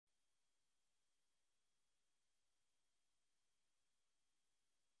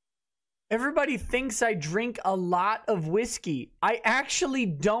Everybody thinks I drink a lot of whiskey. I actually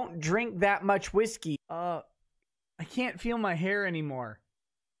don't drink that much whiskey. I can't feel my hair anymore.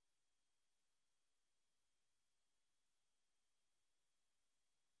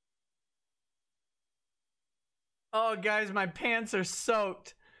 Oh, guys, my pants are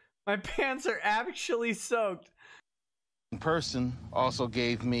soaked. My pants are actually soaked. Person also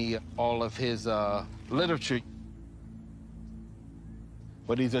gave me all of his literature.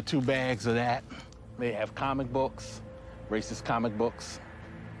 But these are 2 bags of that. They have comic books, racist comic books.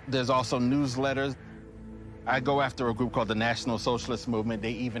 There's also newsletters. I go after a group called the National Socialist Movement.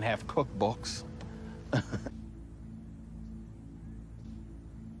 They even have cookbooks.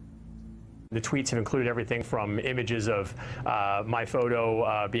 The tweets have included everything from images of my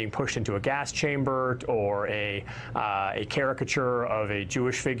photo being pushed into a gas chamber, or a caricature of a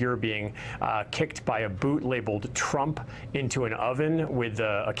Jewish figure being kicked by a boot labeled Trump into an oven with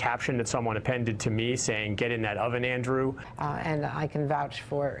a caption that someone appended to me saying, "Get in that oven, Andrew." And I can vouch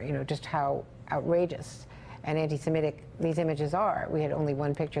for, just how outrageous and anti-Semitic these images are. We had only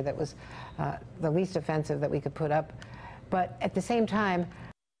one picture that was the least offensive that we could put up. But at the same time,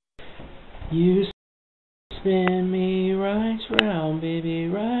 you spin me right round, baby,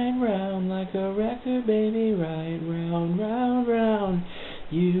 right round like a record, baby, right round, round, round.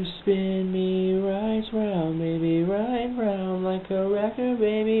 You spin me right round, baby, right round like a record,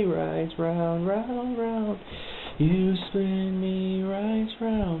 baby, right round, round, round. You spin me right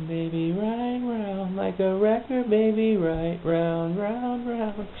round, baby, right round like a record, baby, right round, round,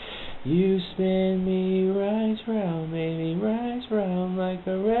 round. You spin me right round, baby, right round like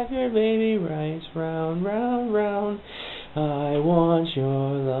a record, baby, right round, round, round. I want your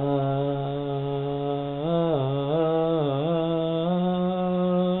love.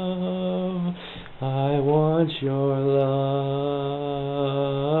 I want your love.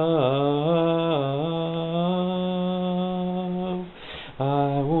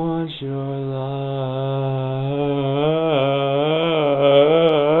 I want your love.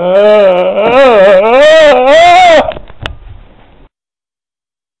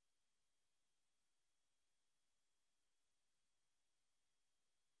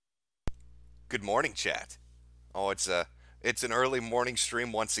 Good morning, chat. Oh, it's an early morning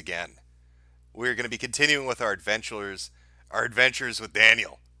stream once again. We're going to be continuing with our adventures with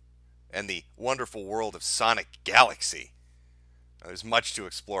Daniel and the wonderful world of Sonic Galaxy. Now, there's much to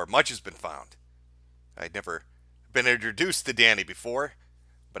explore. Much has been found. I'd never been introduced to Dany before,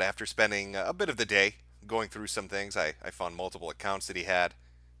 but after spending a bit of the day going through some things, I found multiple accounts that he had,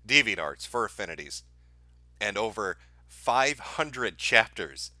 DeviantArts, Fur Affinities, and over 500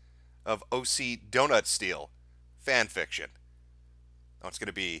 chapters of OC Donut Steel fan fiction. Oh, it's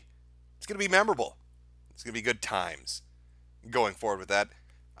gonna be memorable. It's gonna be good times going forward with that.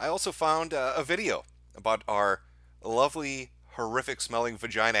 I also found a video about our lovely, horrific smelling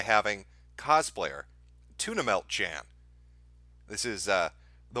vagina having cosplayer, Tuna Melt Chan. This is the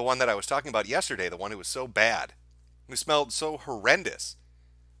one that I was talking about yesterday, the one who was so bad, who smelled so horrendous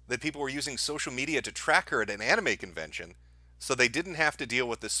that people were using social media to track her at an anime convention so they didn't have to deal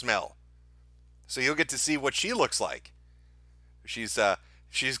with the smell. So you'll get to see what she looks like. She's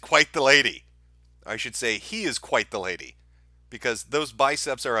quite the lady. I should say he is quite the lady, because those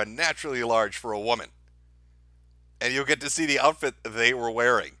biceps are unnaturally large for a woman. And you'll get to see the outfit they were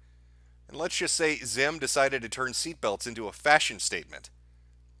wearing. And let's just say Zim decided to turn seatbelts into a fashion statement.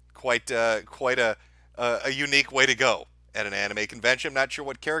 Quite a unique way to go at an anime convention. I'm not sure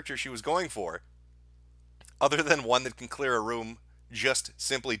what character she was going for, other than one that can clear a room just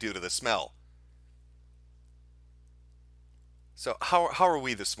simply due to the smell. So how are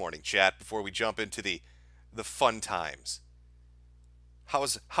we this morning, chat, before we jump into the fun times?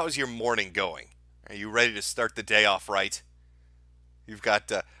 How's your morning going? Are you ready to start the day off right? You've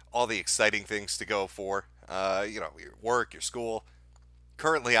got all the exciting things to go for, your work, your school.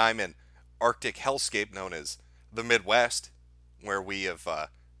 Currently, I'm in Arctic hellscape known as the Midwest, where we have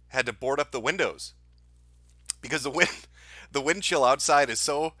had to board up the windows because the wind chill outside is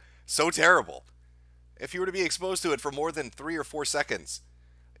so terrible. If you were to be exposed to it for more than 3 or 4 seconds,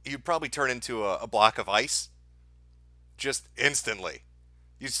 you'd probably turn into a block of ice. Just instantly.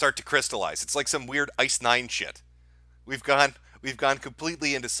 You'd start to crystallize. It's like some weird Ice 9 shit. We've gone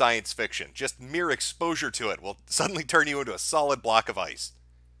completely into science fiction. Just mere exposure to it will suddenly turn you into a solid block of ice.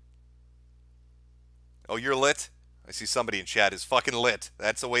 Oh, you're lit? I see somebody in chat is fucking lit.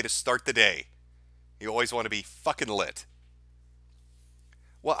 That's a way to start the day. You always want to be fucking lit.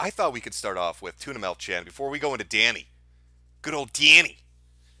 Well, I thought we could start off with Tuna Melt Chan before we go into Dany. Good old Dany.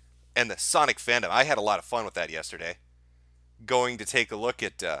 And the Sonic fandom. I had a lot of fun with that yesterday. Going to take a look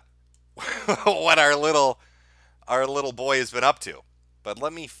at what our little boy has been up to. But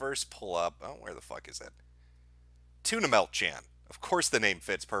let me first pull up. Oh, where the fuck is it? Tuna Melt Chan. Of course, the name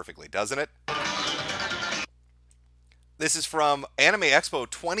fits perfectly, doesn't it? This is from Anime Expo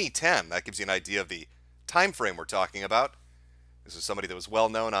 2010. That gives you an idea of the time frame we're talking about. This is somebody that was well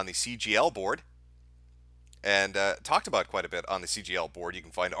known on the CGL board and talked about quite a bit on the CGL board. You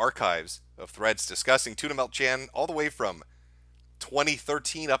can find archives of threads discussing Tuna Melt Chan all the way from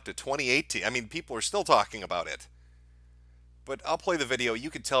 2013 up to 2018. I mean, people are still talking about it. But I'll play the video.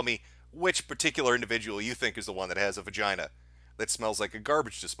 You can tell me which particular individual you think is the one that has a vagina that smells like a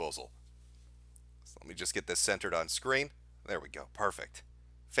garbage disposal. So let me just get this centered on screen. There we go. Perfect.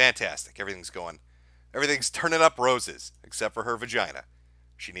 Fantastic. Everything's turning up roses, except for her vagina.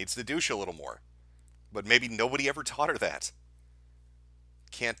 She needs to douche a little more. But maybe nobody ever taught her that.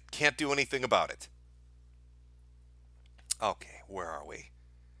 Can't do anything about it. Okay, where are we?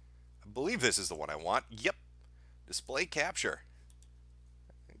 I believe this is the one I want. Yep. Display capture.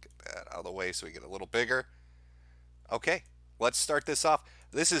 Get that out of the way so we get a little bigger. Okay, let's start this off.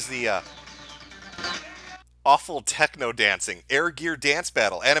 This is the awful techno dancing Air Gear Dance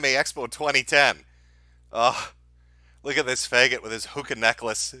Battle, Anime Expo 2010. Look at this faggot with his hookah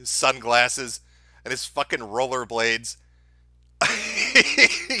necklace, his sunglasses, and his fucking rollerblades.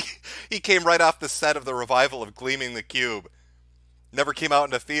 He came right off the set of the revival of Gleaming the Cube. Never came out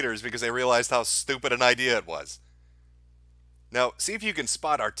into theaters because they realized how stupid an idea it was. Now, see if you can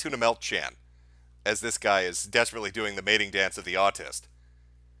spot our Tuna Melt Chan, as this guy is desperately doing the mating dance of the autist.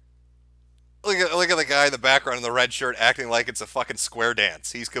 Look at the guy in the background in the red shirt acting like it's a fucking square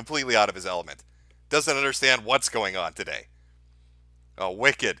dance. He's completely out of his element. Doesn't understand what's going on today. Oh,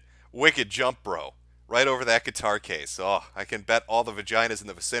 wicked jump, bro. Right over that guitar case. Oh, I can bet all the vaginas in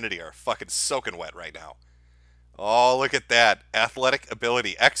the vicinity are fucking soaking wet right now. Oh, look at that. Athletic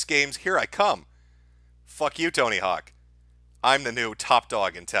ability. X Games, here I come. Fuck you, Tony Hawk. I'm the new top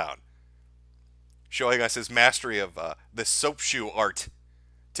dog in town. Showing us his mastery of the soap shoe art,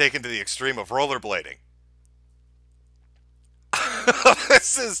 taken to the extreme of rollerblading.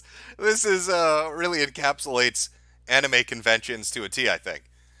 This really encapsulates anime conventions to a T, I think.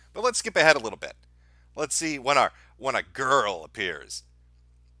 But let's skip ahead a little bit. Let's see when a girl appears.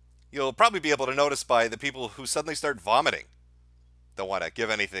 You'll probably be able to notice by the people who suddenly start vomiting. Don't want to give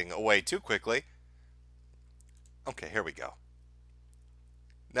anything away too quickly. Okay, here we go.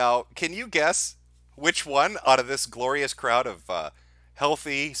 Now, can you guess which one out of this glorious crowd of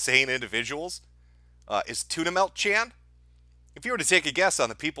healthy, sane individuals is Tuna Melt Chan? If you were to take a guess on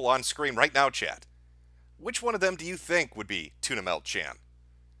the people on screen right now, chat, which one of them do you think would be Tuna Melt Chan?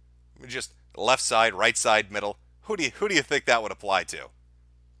 Just left side, right side, middle. Who do you think that would apply to?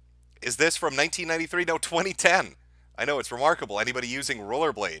 Is this from 1993? No, 2010. I know, it's remarkable. Anybody using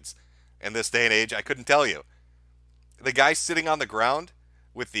rollerblades in this day and age, I couldn't tell you. The guy sitting on the ground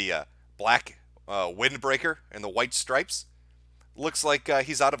with the black windbreaker and the white stripes looks like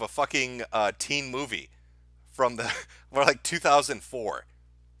he's out of a fucking teen movie from like 2004.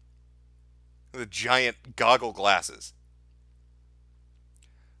 The giant goggle glasses.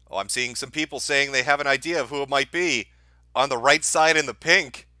 Oh, I'm seeing some people saying they have an idea of who it might be. On the right side in the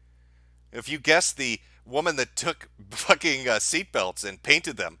pink. If you guess the woman that took fucking seatbelts and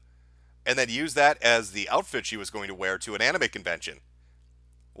painted them, and then used that as the outfit she was going to wear to an anime convention,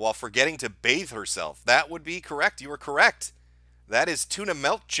 while forgetting to bathe herself, that would be correct. You are correct. That is Tuna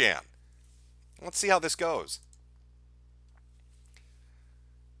Melt Chan. Let's see how this goes.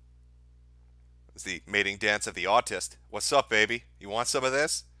 It's the mating dance of the autist. What's up, baby? You want some of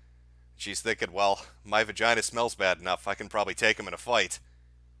this? She's thinking, well, my vagina smells bad enough. I can probably take him in a fight.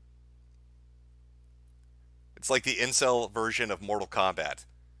 It's like the incel version of Mortal Kombat.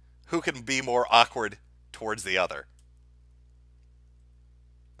 Who can be more awkward towards the other?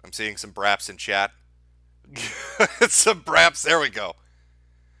 I'm seeing some braps in chat. Some braps. There we go.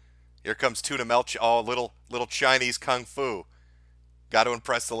 Here comes Tuna Melt. Oh, little Chinese kung fu. Got to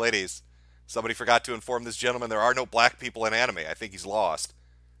impress the ladies. Somebody forgot to inform this gentleman there are no black people in anime. I think he's lost.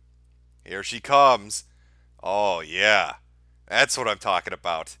 Here she comes. Oh, yeah. That's what I'm talking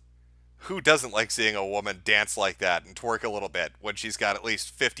about. Who doesn't like seeing a woman dance like that and twerk a little bit when she's got at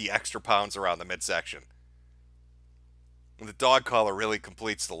least 50 extra pounds around the midsection? And the dog collar really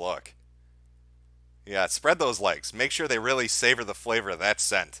completes the look. Yeah, spread those legs. Make sure they really savor the flavor of that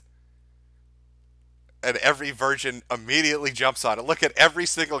scent. And every virgin immediately jumps on it. Look at every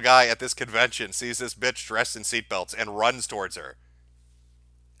single guy at this convention sees this bitch dressed in seatbelts and runs towards her.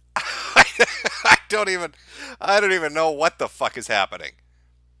 I don't even know what the fuck is happening.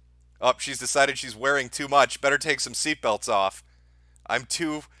 Oh, she's decided she's wearing too much. Better take some seatbelts off. I'm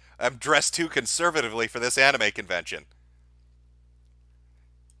too I'm dressed too conservatively for this anime convention.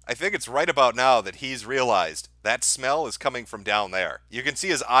 I think it's right about now that he's realized that smell is coming from down there. You can see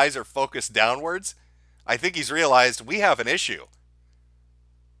his eyes are focused downwards. I think he's realized we have an issue.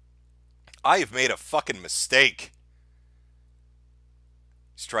 I have made a fucking mistake.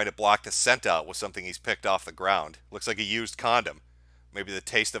 He's trying to block the scent out with something he's picked off the ground. Looks like a used condom. Maybe the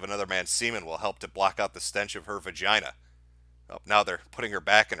taste of another man's semen will help to block out the stench of her vagina. Oh, now they're putting her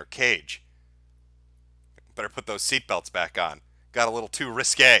back in her cage. Better put those seatbelts back on. Got a little too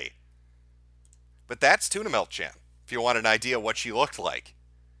risque. But that's Tuna Melt Chan. If you want an idea what she looked like.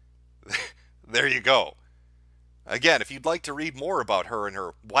 There you go. Again, if you'd like to read more about her and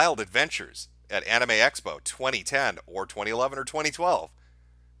her wild adventures at Anime Expo 2010 or 2011 or 2012,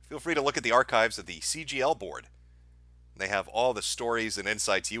 feel free to look at the archives of the CGL board. They have all the stories and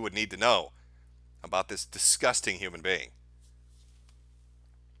insights you would need to know about this disgusting human being.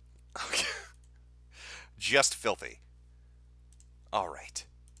 Okay. Just filthy. All right.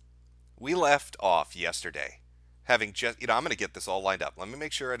 We left off yesterday having just, I'm going to get this all lined up. Let me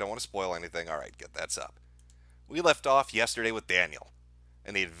make sure I don't want to spoil anything. All right, good, that's up. We left off yesterday with Daniel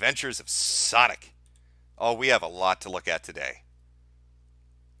and the adventures of Sonic. Oh, we have a lot to look at today.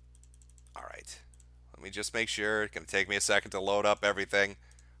 All right. Let me just make sure. It's going to take me a second to load up everything.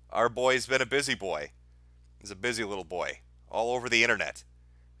 Our boy's been a busy boy. He's a busy little boy. All over the internet.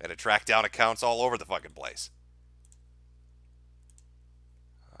 Had to track down accounts all over the fucking place.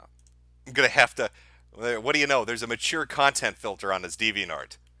 I'm going to have to... What do you know? There's a mature content filter on his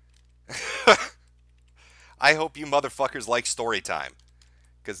DeviantArt. I hope you motherfuckers like story time.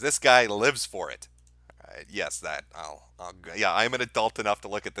 Because this guy lives for it. Yes, that. Yeah, I'm an adult enough to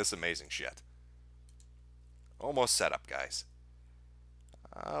look at this amazing shit. Almost set up, guys.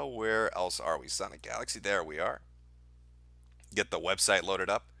 Where else are we? Sonic Galaxy. There we are. Get the website loaded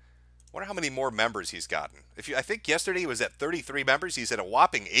up. Wonder how many more members he's gotten. I think yesterday he was at 33 members. He's at a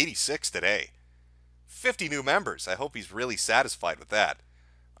whopping 86 today. 50 new members. I hope he's really satisfied with that.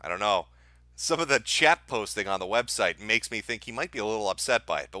 I don't know. Some of the chat posting on the website makes me think he might be a little upset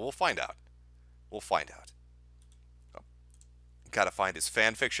by it, but we'll find out. We'll find out. Oh. Got to find his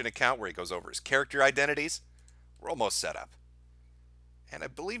fanfiction account where he goes over his character identities. We're almost set up. And I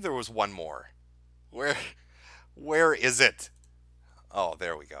believe there was one more. Where is it? Oh,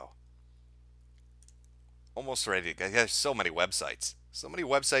 there we go. Almost ready to go. There's so many websites. So many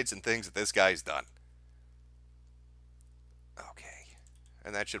websites and things that this guy's done. Okay.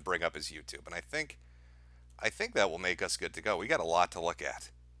 And that should bring up his YouTube. And I think that will make us good to go. We got a lot to look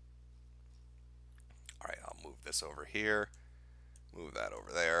at. All right, I'll move this over here. Move that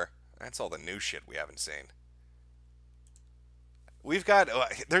over there. That's all the new shit we haven't seen. We've got...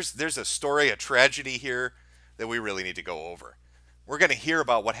 there's a story, a tragedy here that we really need to go over. We're going to hear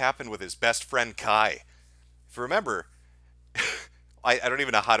about what happened with his best friend Kai. If you remember... I don't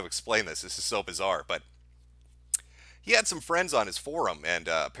even know how to explain this. This is so bizarre, but... He had some friends on his forum, and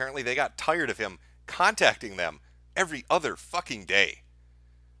apparently they got tired of him contacting them every other fucking day.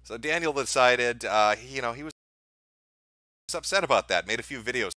 So Daniel decided, he was upset about that, made a few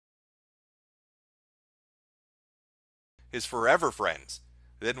videos. His forever friends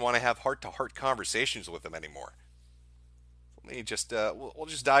didn't want to have heart-to-heart conversations with him anymore. Let me just, we'll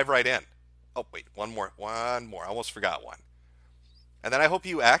just dive right in. Oh, wait, one more, I almost forgot one. And then I hope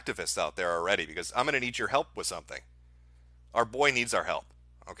you activists out there are ready, because I'm going to need your help with something. Our boy needs our help,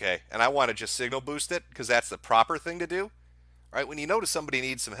 okay? And I want to just signal boost it, because that's the proper thing to do. All right, when you notice somebody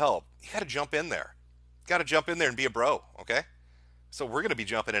needs some help, you got to jump in there. You got to jump in there and be a bro, okay? So we're going to be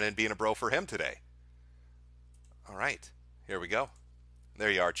jumping in and being a bro for him today. All right, here we go. There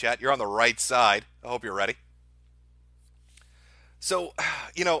you are, chat. You're on the right side. I hope you're ready. So,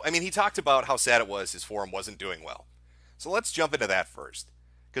 he talked about how sad it was his forum wasn't doing well. So let's jump into that first.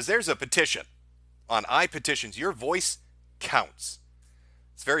 Because there's a petition on iPetitions. Your voice counts.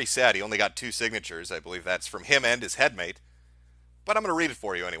 It's very sad. He only got 2 signatures. I believe that's from him and his headmate. But I'm going to read it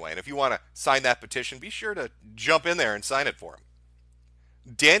for you anyway. And if you want to sign that petition, be sure to jump in there and sign it for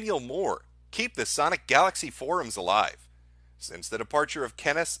him. Daniel Moore, keep the Sonic Galaxy forums alive. Since the departure of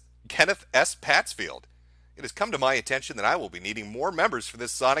Kenneth S. Patsfield, it has come to my attention that I will be needing more members for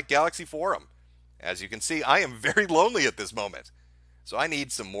this Sonic Galaxy forum. As you can see, I am very lonely at this moment. So I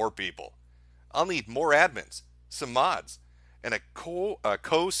need some more people. I'll need more admins, some mods, and a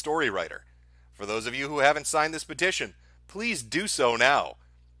co-story writer. For those of you who haven't signed this petition, please do so now.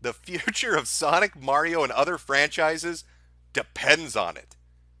 The future of Sonic, Mario, and other franchises depends on it.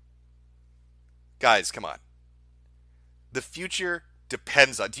 Guys, come on. The future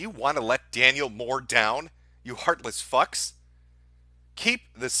depends on... Do you want to let Daniel Moore down, you heartless fucks? Keep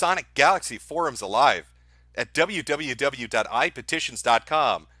the Sonic Galaxy forums alive at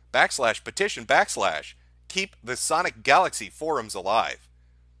www.ipetitions.com/petition/ keep the Sonic Galaxy forums alive.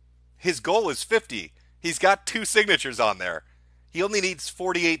 His goal is 50. He's got 2 signatures on there. He only needs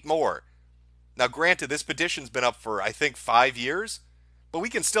 48 more. Now, granted, this petition's been up for, I think, 5 years, but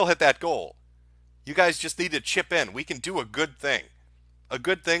we can still hit that goal. You guys just need to chip in. We can do a good thing. A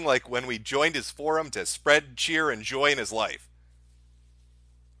good thing like when we joined his forum to spread cheer and joy in his life.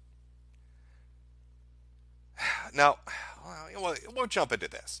 Now, we'll jump into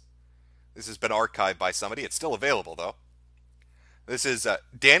this. This has been archived by somebody. It's still available, though. This is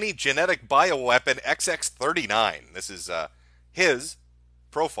Dany Genetic Bioweapon XX39. This is his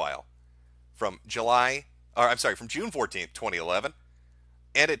profile from June 14th, 2011,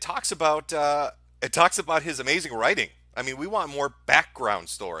 and it talks about his amazing writing. I mean, we want more background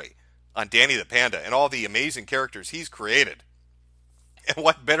story on Dany the Panda and all the amazing characters he's created. And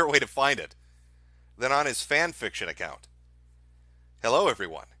what better way to find it than on his fan fiction account? Hello,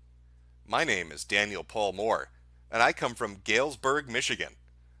 everyone. My name is Daniel Paul Moore, and I come from Galesburg, Michigan.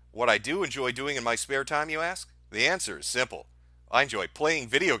 What I do enjoy doing in my spare time, you ask? The answer is simple. I enjoy playing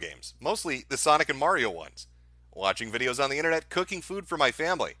video games, mostly the Sonic and Mario ones, watching videos on the internet, cooking food for my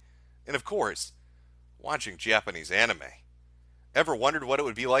family, and of course, watching Japanese anime. Ever wondered what it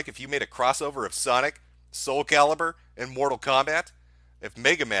would be like if you made a crossover of Sonic, Soul Calibur, and Mortal Kombat? If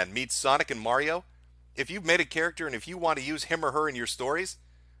Mega Man meets Sonic and Mario? If you've made a character and if you want to use him or her in your stories?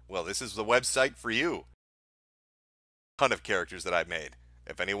 Well, this is the website for you. Ton of characters that I've made.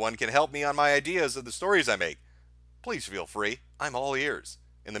 If anyone can help me on my ideas of the stories I make, please feel free. I'm all ears.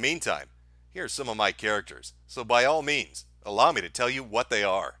 In the meantime, here are some of my characters, so by all means, allow me to tell you what they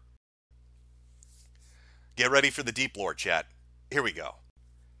are. Get ready for the deep lore, chat. Here we go.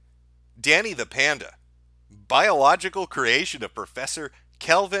 Dany the Panda, biological creation of Professor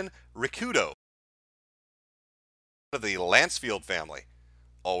Kelvin Ricciuto of the Lancefield family.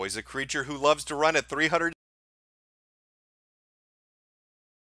 Always a creature who loves to run at 300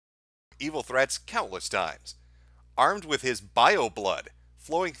 evil threats countless times. Armed with his bio blood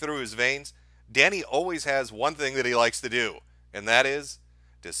flowing through his veins, Dany always has one thing that he likes to do, and that is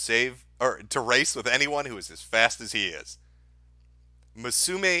to race with anyone who is as fast as he is.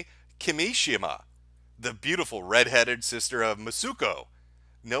 Musume Kimishima, the beautiful red-headed sister of Masuko,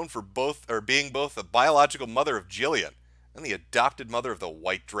 known for being both the biological mother of Jillian and the adopted mother of the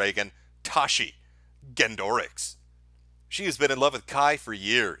white dragon Tashi Gendorix. She has been in love with Kai for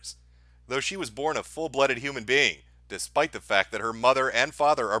years, though she was born a full-blooded human being, despite the fact that her mother and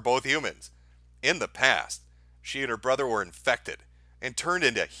father are both humans. In the past, she and her brother were infected and turned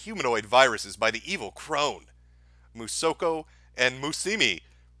into humanoid viruses by the evil crone. Musoko and Musimi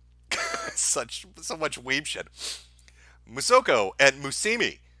so much weeb shit. Musoko and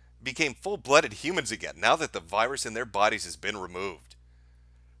Musimi became full-blooded humans again now that the virus in their bodies has been removed.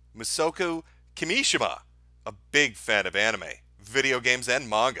 Musoko Kimishima, a big fan of anime, video games, and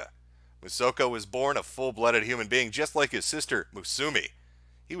manga. Musoko was born a full-blooded human being just like his sister Musumi.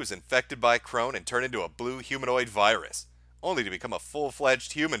 He was infected by Crone and turned into a blue humanoid virus, only to become a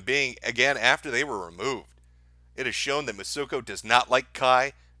full-fledged human being again after they were removed. It is shown that Musoko does not like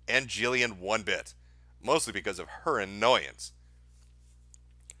Kai and Jillian one bit, mostly because of her annoyance.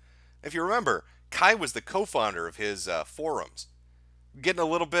 If you remember, Kai was the co-founder of his forums, getting a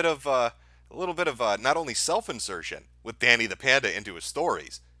little bit of not only self-insertion with Dany the Panda into his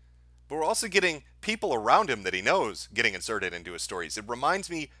stories, but we're also getting people around him that he knows getting inserted into his stories. It reminds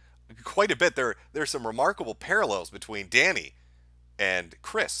me quite a bit. There's some remarkable parallels between Dany and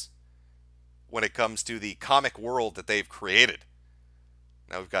Chris when it comes to the comic world that they've created.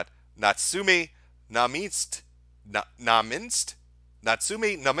 Now we've got Natsume Naminst,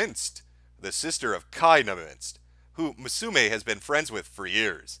 the sister of Kai Naminst, who Musume has been friends with for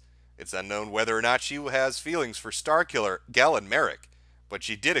years. It's unknown whether or not she has feelings for Starkiller Galen Merrick, but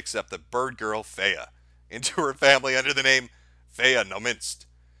she did accept the bird girl Fea into her family under the name Fea Naminst.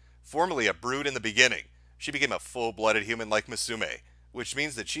 Formerly a brood in the beginning, she became a full-blooded human like Musume, which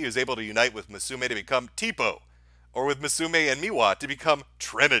means that she is able to unite with Musume to become Tipo, or with Musume and Miwa to become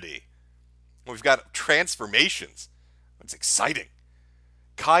Trinity. We've got transformations. It's exciting.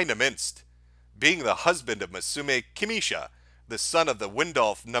 Kai Naminst, being the husband of Musume Kimisha, the son of the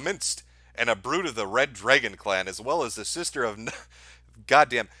Windolf Naminst, and a brood of the Red Dragon clan, as well as the sister of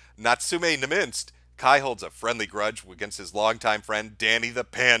Natsume Naminst, Kai holds a friendly grudge against his longtime friend Dany the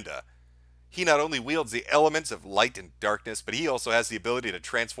Panda. He not only wields the elements of light and darkness, but he also has the ability to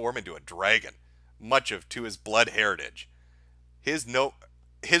transform into a dragon, much to his blood heritage. His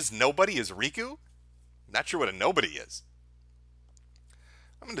nobody is Riku? Not sure what a nobody is.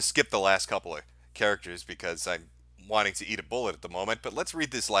 I'm going to skip the last couple of characters because I'm wanting to eat a bullet at the moment, but let's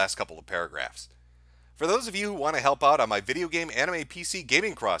read this last couple of paragraphs. For those of you who want to help out on my video game, anime, PC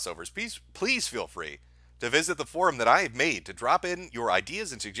gaming crossovers, please feel free to visit the forum that I have made to drop in your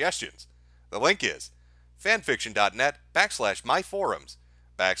ideas and suggestions. The link is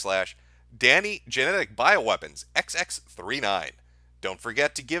fanfiction.net/myforums/Dany Genetic Bioweapons XX39. Don't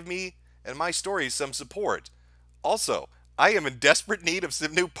forget to give me and my stories some support. Also, I am in desperate need of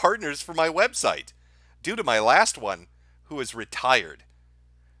some new partners for my website, due to my last one, who is retired,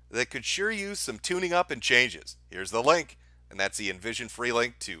 that could sure use some tuning up and changes. Here's the link, and that's the Envision free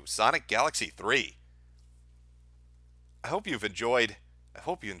link to Sonic Galaxy 3. I hope you enjoyed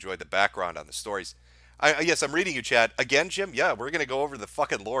the background on the stories. Yes, I'm reading you, Chad. Again, Jim, yeah, we're going to go over the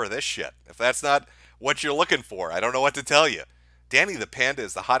fucking lore of this shit. If that's not what you're looking for, I don't know what to tell you. Dany the Panda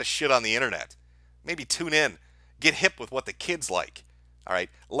is the hottest shit on the internet. Maybe tune in. Get hip with what the kids like. All right?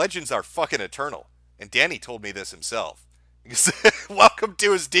 Legends are fucking eternal. And Dany told me this himself. Welcome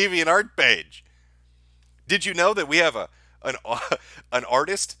to his DeviantArt page. Did you know that we have an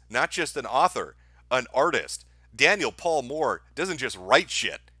artist, not just an author, an artist? Daniel Paul Moore doesn't just write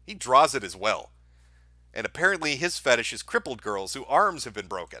shit. He draws it as well. And apparently his fetish is crippled girls whose arms have been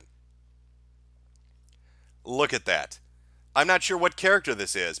broken. Look at that. I'm not sure what character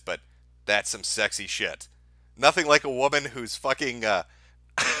this is, but that's some sexy shit. Nothing like a woman whose fucking,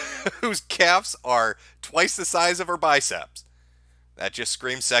 whose calves are twice the size of her biceps. That just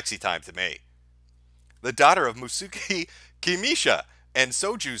screams sexy time to me. The daughter of Musuki Kimisha and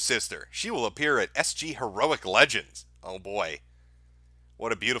Soju's sister. She will appear at SG Heroic Legends. Oh boy.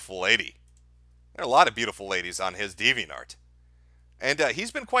 What a beautiful lady. There are a lot of beautiful ladies on his DeviantArt. And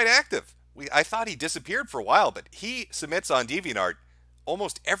he's been quite active. I thought he disappeared for a while, but he submits on DeviantArt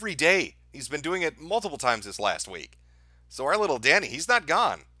almost every day. He's been doing it multiple times this last week. So our little Dany, he's not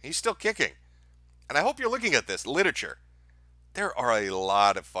gone. He's still kicking. And I hope you're looking at this literature. There are a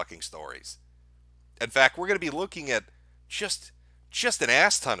lot of fucking stories. In fact, we're going to be looking at just an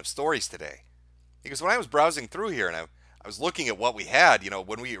ass ton of stories today. Because when I was browsing through here and I was looking at what we had,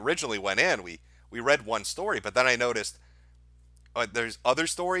 when we originally went in, we read one story, but then I noticed there's other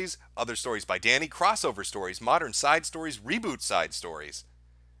stories by Dany, crossover stories, modern side stories, reboot side stories.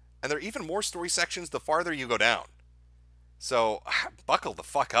 And there are even more story sections the farther you go down. So, buckle the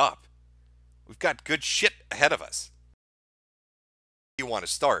fuck up. We've got good shit ahead of us. You want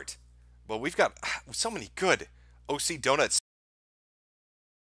to start, but we've got so many good OC Donuts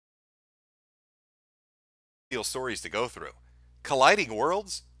stories to go through. Colliding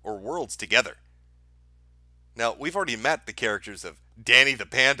worlds or worlds together. Now, we've already met the characters of Dany the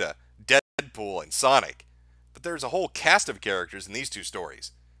Panda, Deadpool, and Sonic, but there's a whole cast of characters in these two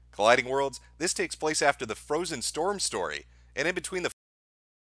stories. Colliding Worlds, this takes place after the Frozen Storm story, and in between the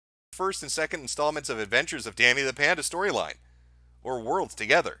first and second installments of Adventures of Dany the Panda storyline. Or Worlds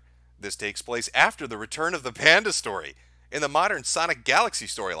Together, this takes place after the Return of the Panda story, in the modern Sonic Galaxy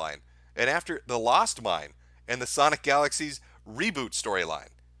storyline, and after The Lost Mine, and the Sonic Galaxy's reboot storyline.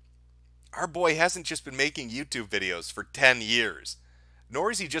 Our boy hasn't just been making YouTube videos for 10 years, nor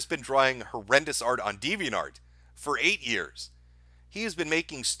has he just been drawing horrendous art on DeviantArt for 8 years. He has been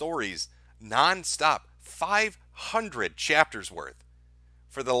making stories non-stop, 500 chapters worth,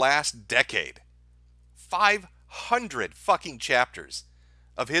 for the last decade. 500 fucking chapters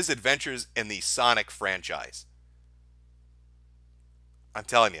of his adventures in the Sonic franchise. I'm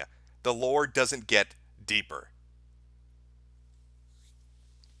telling you, the lore doesn't get deeper.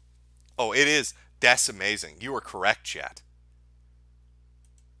 Oh, it is. That's amazing. You are correct, chat.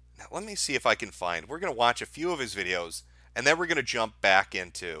 Now, let me see if I can find. We're going to watch a few of his videos, and then we're going to jump back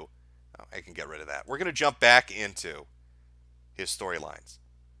into... Oh, I can get rid of that. We're going to jump back into his storylines.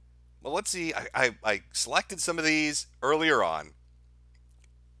 Well, let's see. I selected some of these earlier on.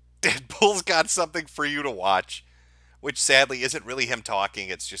 Deadpool's got something for you to watch, which sadly isn't really him talking.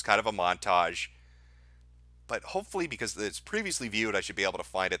 It's just kind of a montage. But hopefully, because it's previously viewed, I should be able to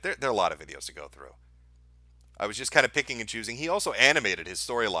find it. There are a lot of videos to go through. I was just kind of picking and choosing. He also animated his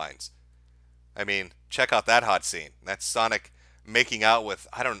storylines. I mean, check out that hot scene. That's Sonic making out with,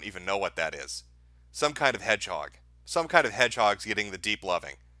 I don't even know what that is. Some kind of hedgehog. Some kind of hedgehog's getting the deep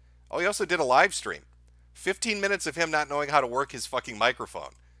loving. Oh, he also did a live stream. 15 minutes of him not knowing how to work his fucking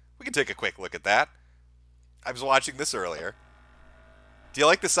microphone. We can take a quick look at that. I was watching this earlier. Do you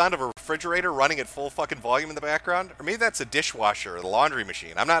like the sound of a refrigerator running at full fucking volume in the background? Or maybe that's a dishwasher or a laundry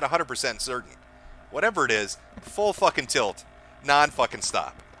machine. I'm not 100% certain. Whatever it is, full fucking tilt. Non-fucking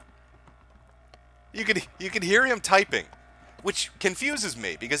stop. You can hear him typing, which confuses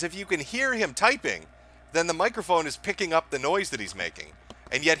me, because if you can hear him typing, then the microphone is picking up the noise that he's making.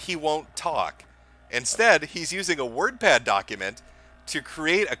 and yet he won't talk. Instead, he's using a WordPad document to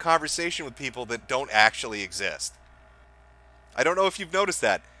create a conversation with people that don't actually exist. I don't know if you've noticed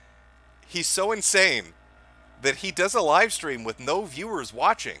that. He's so insane that he does a live stream with no viewers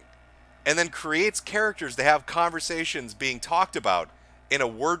watching and then creates characters to have conversations being talked about in a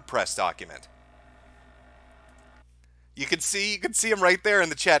WordPress document. You can see him right there in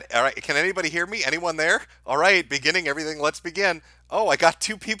the chat. All right, can anybody hear me? Anyone there? All right, beginning everything. Let's begin. Oh, I got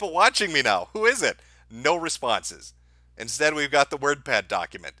 2 people watching me now. Who is it? No responses. Instead, we've got the WordPad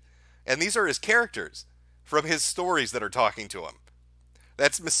document. And these are his characters from his stories that are talking to him.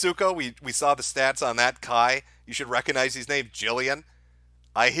 That's Masuko. We saw the stats on that. Kai, you should recognize his name. Jillian,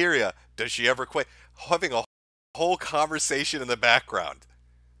 I hear ya. Does she ever quit? Having a whole conversation in the background.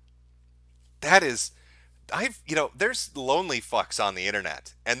 That is, there's lonely fucks on the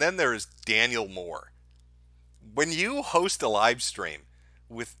internet. And then there's Daniel Moore. When you host a live stream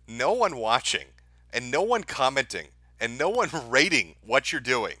with no one watching and no one commenting and no one rating what you're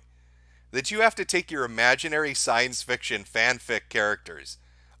doing, that you have to take your imaginary science fiction fanfic characters,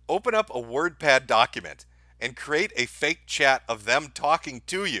 open up a WordPad document, and create a fake chat of them talking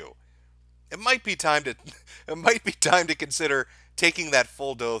to you, it might be time to consider taking that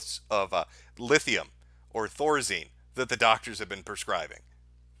full dose of lithium or Thorazine that the doctors have been prescribing.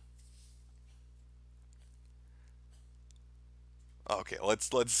 Okay,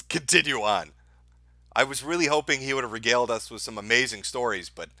 let's continue on. I was really hoping he would have regaled us with some amazing stories,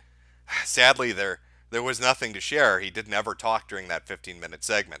 but sadly there was nothing to share. He didn't ever talk during that 15-minute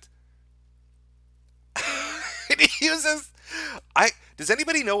segment. And he uses... Does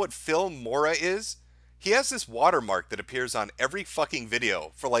anybody know what Phil Mora is? He has this watermark that appears on every fucking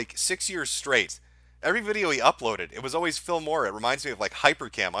video for like 6 years straight. Every video he uploaded, it was always Phil Mora. It reminds me of like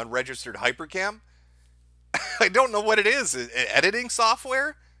Hypercam, unregistered Hypercam. I don't know what it is. Editing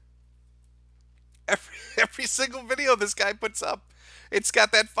software? Every single video this guy puts up, it's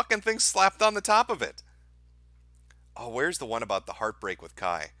got that fucking thing slapped on the top of it. Oh, where's the one about the heartbreak with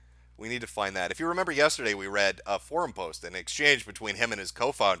Kai? We need to find that. If you remember yesterday, we read a forum post, an exchange between him and his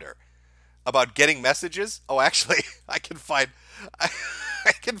co-founder about getting messages. Oh, actually, I can find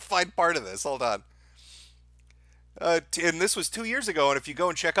part of this. Hold on. And this was 2 years ago, and if you go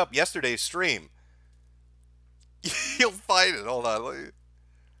and check up yesterday's stream, you'll find it. Hold on.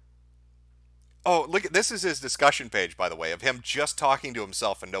 Oh, look, this is his discussion page, by the way, of him just talking to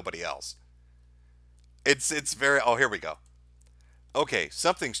himself and nobody else. It's very... Oh, here we go. Okay,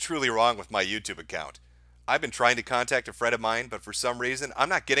 something's truly wrong with my YouTube account. I've been trying to contact a friend of mine, but for some reason, I'm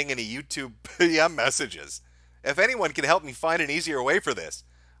not getting any YouTube PM messages. If anyone can help me find an easier way for this,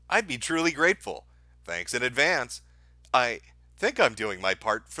 I'd be truly grateful. Thanks in advance. I think I'm doing my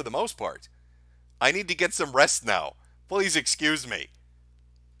part for the most part. I need to get some rest now. Please excuse me.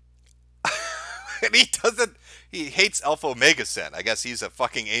 And he hates Alpha Omega Sen. I guess he's a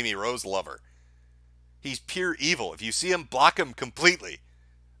fucking Amy Rose lover. He's pure evil. If you see him, block him completely.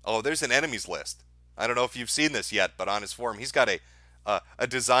 Oh, there's an enemies list. I don't know if you've seen this yet, but on his forum, he's got a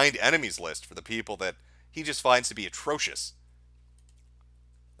designed enemies list for the people that he just finds to be atrocious.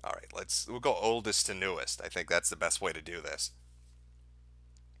 All right, we'll go oldest to newest. I think that's the best way to do this.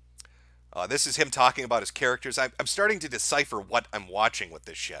 This is him talking about his characters. I'm starting to decipher what I'm watching with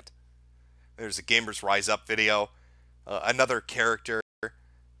this shit. There's a Gamers Rise Up video. Another character.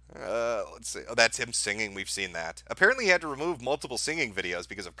 Let's see. Oh, that's him singing. We've seen that. Apparently he had to remove multiple singing videos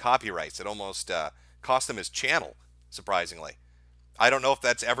because of copyrights. It almost cost him his channel, surprisingly. I don't know if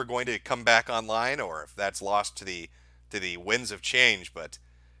that's ever going to come back online or if that's lost to the winds of change, but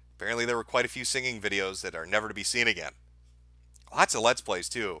apparently there were quite a few singing videos that are never to be seen again. Lots of Let's Plays,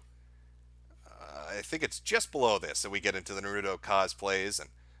 too. I think it's just below this that we get into the Naruto cosplays and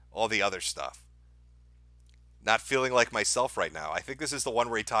all the other stuff. Not feeling like myself right now. I think this is the one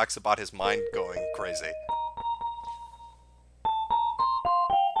where he talks about his mind going crazy.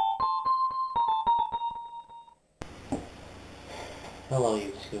 Hello,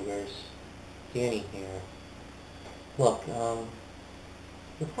 YouTubers. Dany here. Look,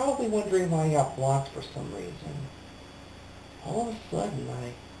 you're probably wondering why I got blocked for some reason. All of a sudden,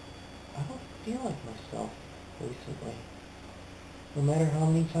 I don't feel like myself recently. No matter how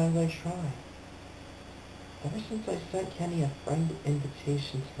many times I try. Ever since I sent Kenny a friend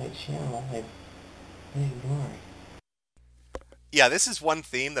invitation to my channel, I've been ignored. Yeah, this is one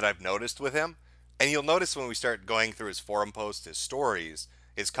theme that I've noticed with him. And you'll notice when we start going through his forum posts, his stories,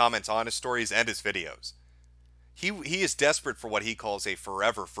 his comments on his stories, and his videos. He is desperate for what he calls a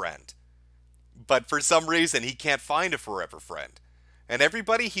forever friend. But for some reason, he can't find a forever friend. And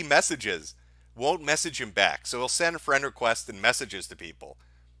everybody he messages won't message him back, so he'll send friend requests and messages to people.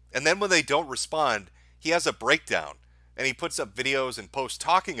 And then when they don't respond, he has a breakdown, and he puts up videos and posts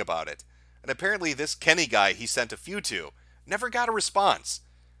talking about it. And apparently this Kenny guy he sent a few to never got a response.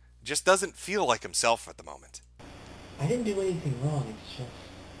 Just doesn't feel like himself at the moment. I didn't do anything wrong, it's just...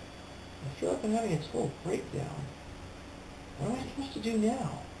 I feel like I'm having a total breakdown. What am I supposed to do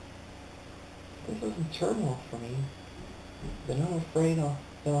now? This is in turmoil for me. Then I'm afraid that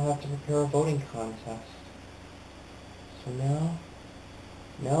I'll have to prepare a voting contest. So now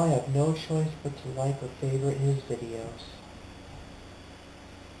I have no choice but to like or favorite his videos.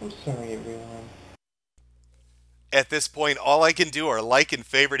 I'm sorry, everyone. At this point, all I can do are like and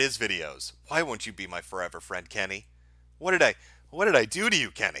favorite his videos. Why won't you be my forever friend, Kenny? What did I do to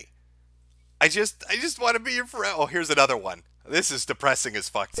you, Kenny? I just want to be your friend. Oh, here's another one. This is depressing as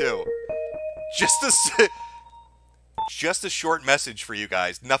fuck too. Just a short message for you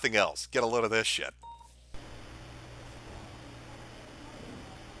guys, nothing else. Get a load of this shit.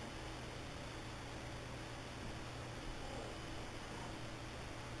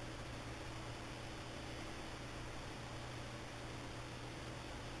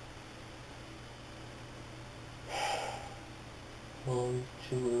 Hello,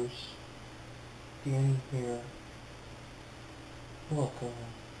 YouTubers. Dany here. Look,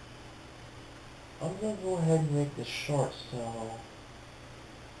 I'm gonna go ahead and make this short, so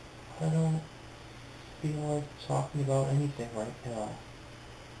I don't feel like talking about anything right now.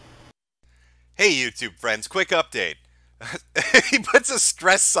 Hey YouTube friends, quick update. He puts a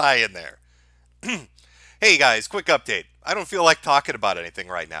stress sigh in there. Hey guys, quick update. I don't feel like talking about anything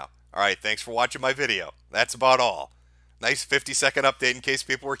right now. Alright, thanks for watching my video. That's about all. Nice 50-second update in case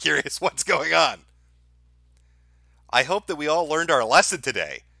people were curious what's going on. I hope that we all learned our lesson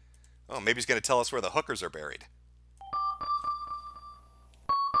today. Oh, maybe he's going to tell us where the hookers are buried.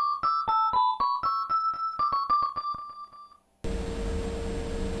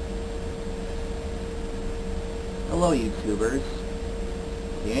 Hello YouTubers,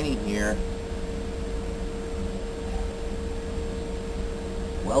 Dany here.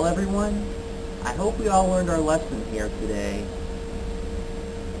 Well everyone, I hope we all learned our lesson here today.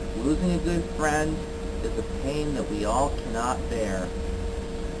 Losing a good friend is a pain that we all cannot bear.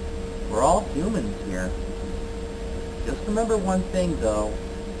 We're all humans here. Just remember one thing though,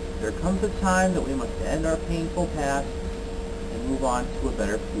 there comes a time that we must end our painful past and move on to a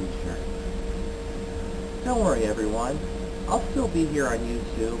better future. Don't worry everyone, I'll still be here on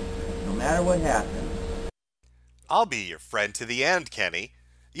YouTube, no matter what happens. I'll be your friend to the end, Kenny.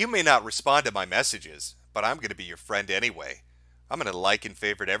 You may not respond to my messages, but I'm going to be your friend anyway. I'm going to like and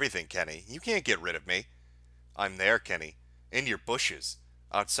favorite everything, Kenny. You can't get rid of me. I'm there, Kenny. In your bushes.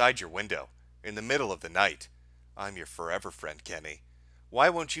 Outside your window. In the middle of the night. I'm your forever friend, Kenny. Why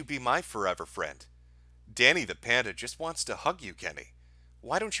won't you be my forever friend? Dany the panda just wants to hug you, Kenny.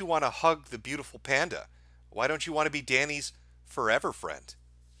 Why don't you want to hug the beautiful panda? Why don't you want to be Dany's forever friend?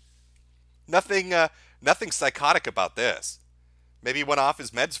 Nothing psychotic about this. Maybe he went off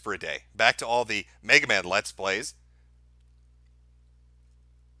his meds for a day. Back to all the Mega Man Let's Plays.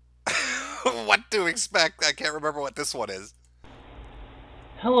 What to expect? I can't remember what this one is.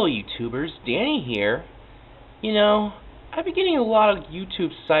 Hello YouTubers, Dany here. You know, I've been getting a lot of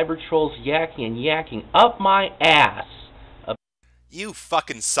YouTube cyber trolls yakking up my ass. You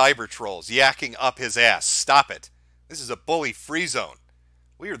fucking cyber trolls yakking up his ass. Stop it. This is a bully free zone.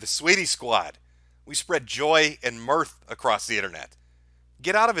 We are the Sweetie Squad. We spread joy and mirth across the internet.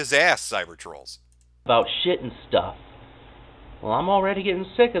 Get out of his ass, cyber trolls. About shit and stuff. Well, I'm already getting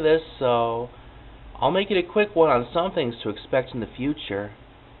sick of this, so I'll make it a quick one on some things to expect in the future.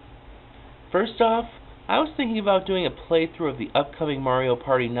 First off, I was thinking about doing a playthrough of the upcoming Mario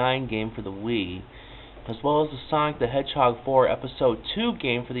Party 9 game for the Wii, as well as the Sonic the Hedgehog 4 Episode 2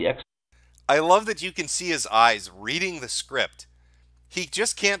 game for the Xbox. I love that you can see his eyes reading the script. He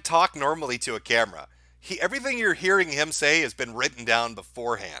just can't talk normally to a camera. Everything you're hearing him say has been written down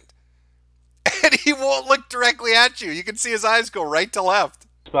beforehand. And he won't look directly at you. You can see his eyes go right to left.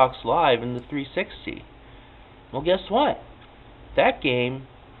 Xbox Live and the 360. Well, guess what? That game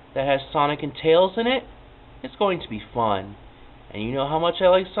that has Sonic and Tails in it, it's going to be fun. And you know how much I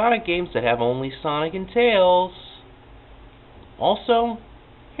like Sonic games that have only Sonic and Tails. Also,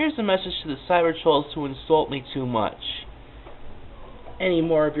 here's a message to the cyber trolls who insult me too much. Any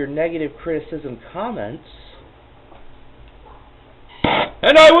more of your negative criticism comments,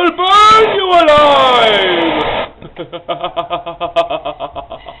 and I will burn you alive!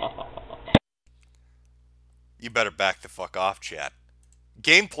 You better back the fuck off, chat.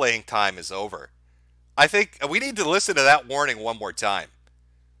 Game playing time is over. I think we need to listen to that warning one more time.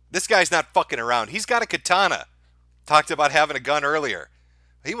 This guy's not fucking around. He's got a katana. Talked about having a gun earlier.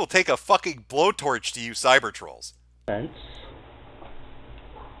 He will take a fucking blowtorch to you cyber trolls. And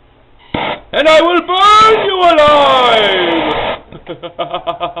I will burn you alive!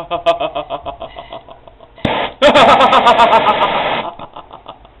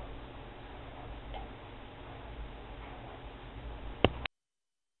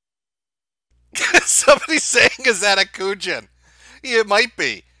 Somebody's saying, is that a Kujin? Yeah, it might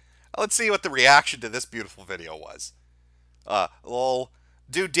be. Let's see what the reaction to this beautiful video was. Lol.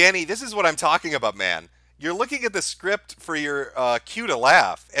 Dude, Dany, this is what I'm talking about, man. You're looking at the script for your cue to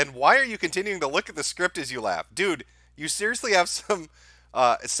laugh, and why are you continuing to look at the script as you laugh? Dude, you seriously have some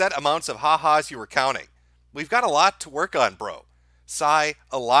set amounts of ha-has you were counting. We've got a lot to work on, bro. Sigh,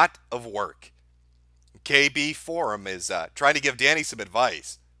 a lot of work. KB Forum is trying to give Dany some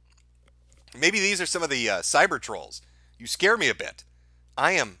advice. Maybe these are some of the cyber trolls. You scare me a bit.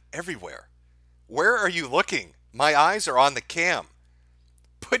 I am everywhere. Where are you looking? My eyes are on the cam.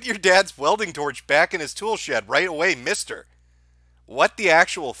 Put your dad's welding torch back in his tool shed right away, mister. What the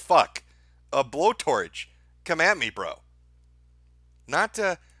actual fuck? A blowtorch. Come at me, bro. Not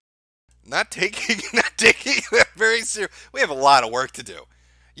taking that very serious. We have a lot of work to do.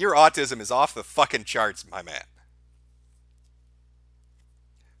 Your autism is off the fucking charts, my man.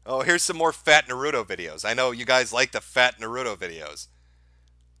 Oh, here's some more fat Naruto videos. I know you guys like the fat Naruto videos.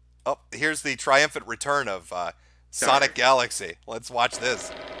 Oh, here's the triumphant return of Sonic Galaxy. Let's watch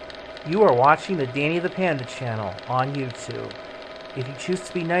this. You are watching the Dany the Panda channel on YouTube. If you choose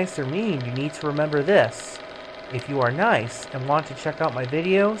to be nice or mean, you need to remember this. If you are nice and want to check out my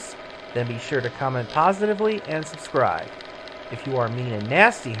videos, then be sure to comment positively and subscribe. If you are mean and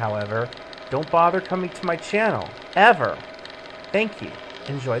nasty, however, don't bother coming to my channel, ever. Thank you.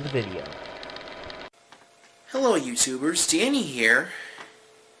 Enjoy the video. Hello YouTubers, Dany here.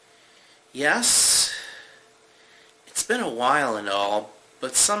 Yes, it's been a while and all,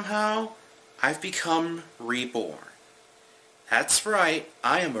 but somehow I've become reborn. That's right,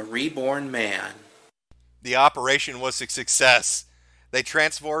 I am a reborn man. The operation was a success. They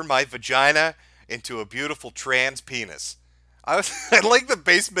transformed my vagina into a beautiful trans penis. I like the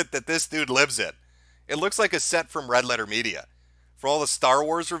basement that this dude lives in. It looks like a set from Red Letter Media. For all the Star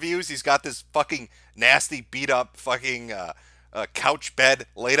Wars reviews, he's got this fucking nasty, beat-up fucking couch bed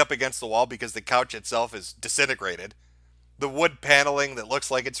laid up against the wall because the couch itself is disintegrated. The wood paneling that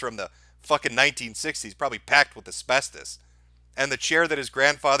looks like it's from the fucking 1960s, probably packed with asbestos. And the chair that his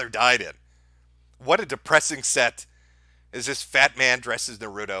grandfather died in. What a depressing set. As this fat man dressed as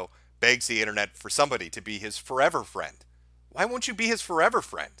Naruto begs the internet for somebody to be his forever friend. Why won't you be his forever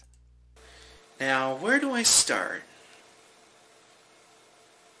friend? Now, where do I start?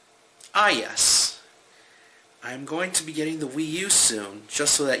 Ah yes, I'm going to be getting the Wii U soon,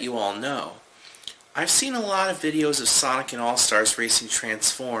 just so that you all know. I've seen a lot of videos of Sonic and All-Stars Racing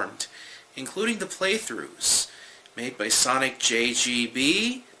Transformed, including the playthroughs, made by Sonic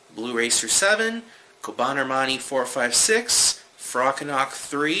JGB, Blue Racer 7, Kobanermani 456, Frockenok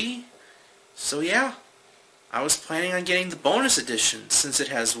 3. So yeah, I was planning on getting the bonus edition, since it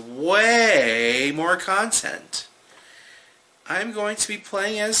has way more content. I'm going to be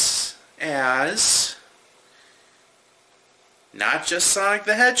playing as not just Sonic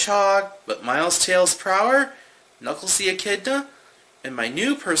the Hedgehog, but Miles Tails Prower, Knuckles the Echidna, and my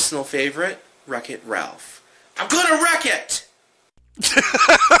new personal favorite, Wreck-It Ralph. I'm gonna wreck it!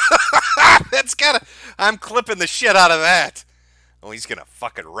 That's gotta... I'm clipping the shit out of that. Oh, he's gonna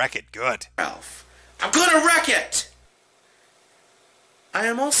fucking wreck it good. Ralph. I'm gonna wreck it! I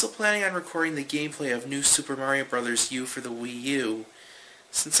am also planning on recording the gameplay of New Super Mario Bros. U for the Wii U.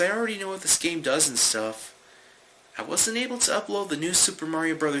 Since I already know what this game does and stuff, I wasn't able to upload the New Super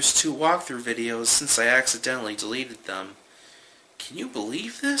Mario Bros. 2 walkthrough videos since I accidentally deleted them. Can you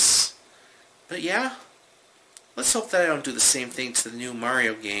believe this? But yeah, let's hope that I don't do the same thing to the new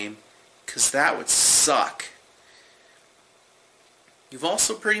Mario game, 'cause that would suck. You've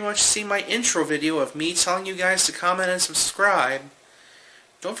also pretty much seen my intro video of me telling you guys to comment and subscribe.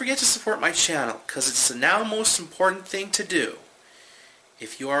 Don't forget to support my channel, 'cause it's the now most important thing to do.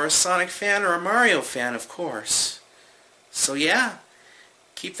 If you are a Sonic fan or a Mario fan, of course. So yeah,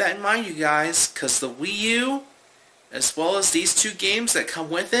 keep that in mind, you guys, 'cause the Wii U, as well as these two games that come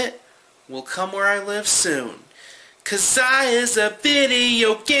with it, will come where I live soon. 'Cause I is a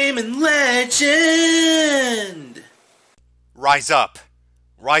video gaming legend! Rise up.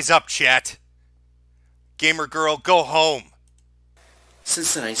 Rise up, chat. Gamer girl, go home.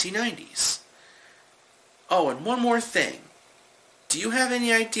 Since the 1990s. Oh, and one more thing. Do you have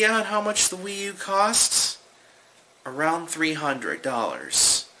any idea on how much the Wii U costs? Around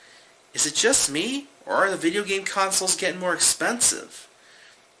 $300. Is it just me, or are the video game consoles getting more expensive?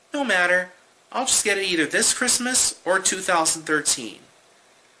 No matter, I'll just get it either this Christmas or 2013.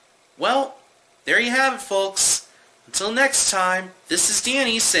 Well, there you have it, folks. Until next time, this is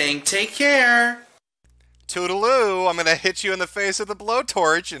Danny saying take care. Toodaloo, I'm gonna hit you in the face with a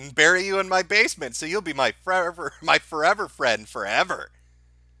blowtorch and bury you in my basement so you'll be my forever friend forever.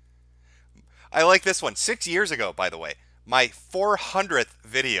 I like this one. 6 years ago, by the way. My 400th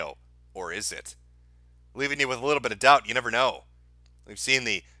video. Or is it? Leaving you with a little bit of doubt. You never know. We've seen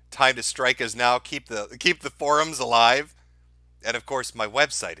the time to strike is now. Keep the forums alive. And of course, my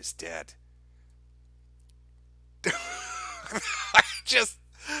website is dead. I just...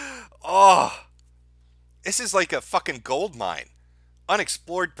 Oh... This is like a fucking gold mine.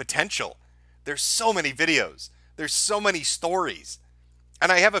 Unexplored potential. There's so many videos. There's so many stories.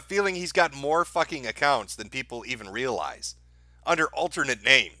 And I have a feeling he's got more fucking accounts than people even realize. Under alternate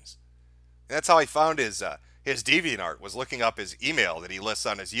names. And that's how I found his DeviantArt, was looking up his email that he lists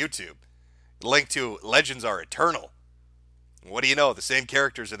on his YouTube. Linked to Legends Are Eternal. And what do you know? The same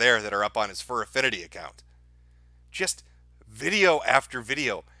characters are there that are up on his Fur Affinity account. Just video after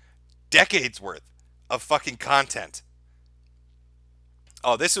video. Decades worth of fucking content.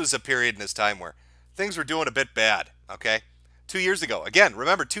 Oh, this was a period in his time where things were doing a bit bad, okay? 2 years ago. Again,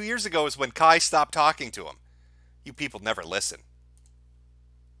 remember, 2 years ago is when Kai stopped talking to him. You people never listen.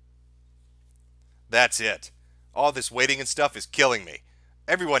 That's it. All this waiting and stuff is killing me.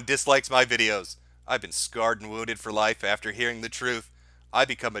 Everyone dislikes my videos. I've been scarred and wounded for life after hearing the truth. I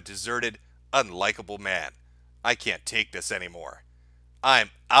become a deserted, unlikable man. I can't take this anymore. I'm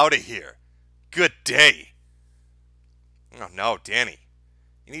out of here. Good day. Oh no, Danny.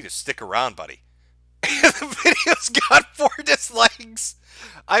 You need to stick around, buddy. The video's got 4 dislikes.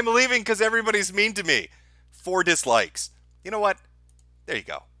 I'm leaving because everybody's mean to me. 4 dislikes. You know what? There you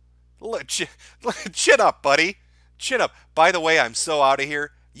go. Chin up, buddy. Chin up. By the way, I'm so out of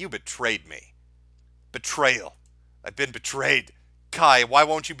here. You betrayed me. Betrayal. I've been betrayed. Kai, why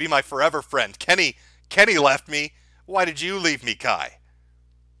won't you be my forever friend? Kenny left me. Why did you leave me, Kai?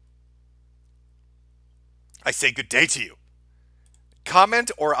 I say good day to you. Comment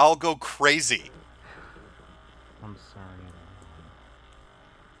or I'll go crazy. I'm sorry, everyone.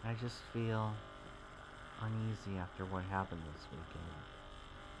 I just feel uneasy after what happened this weekend.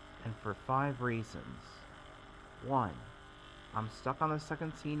 And for 5 reasons. 1. I'm stuck on the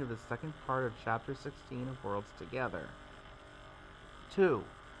second scene of the second part of Chapter 16 of Worlds Together. 2.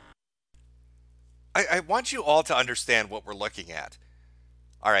 I want you all to understand what we're looking at.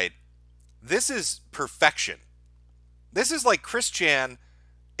 Alright. This is perfection. This is like Chris Chan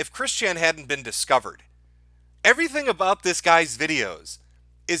if Chris Chan hadn't been discovered. Everything about this guy's videos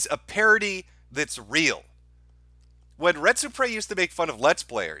is a parody that's real. When Retsupre used to make fun of Let's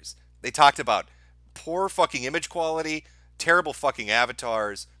Players, they talked about poor fucking image quality, terrible fucking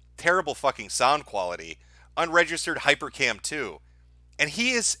avatars, terrible fucking sound quality, unregistered Hypercam 2. And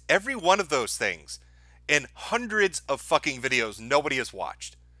he is every one of those things in hundreds of fucking videos nobody has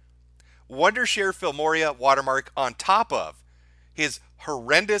watched. Wondershare Filmoria watermark on top of his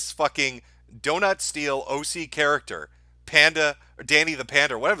horrendous fucking donut steel OC character, Panda, or Dany the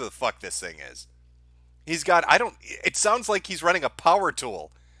Panda, or whatever the fuck this thing is. He's got, it sounds like he's running a power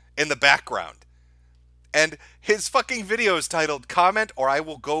tool in the background. And his fucking video is titled, Comment or I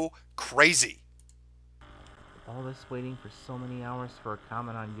Will Go Crazy. All this waiting for so many hours for a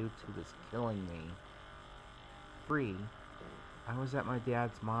comment on YouTube is killing me. 3. I was at my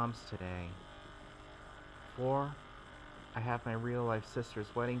dad's mom's today. 4. I have my real-life sister's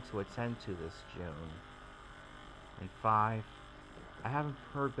wedding to attend to this June. And 5. I haven't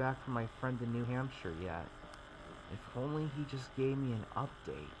heard back from my friend in New Hampshire yet. If only he just gave me an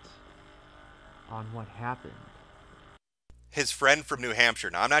update on what happened. His friend from New Hampshire.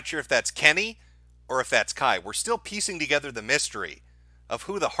 Now, I'm not sure if that's Kenny or if that's Kai. We're still piecing together the mystery of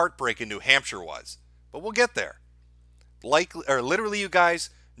who the heartbreak in New Hampshire was. But we'll get there. Literally, you guys,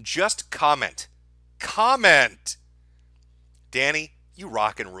 just comment. Comment! Danny, you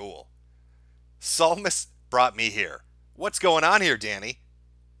rock and rule. Psalmist brought me here. What's going on here, Danny?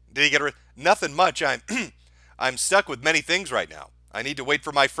 Did he get nothing much. I'm stuck with many things right now. I need to wait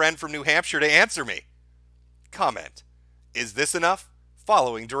for my friend from New Hampshire to answer me. Comment. Is this enough?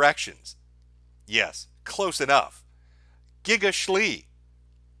 Following directions. Yes, close enough. Giga Schlee.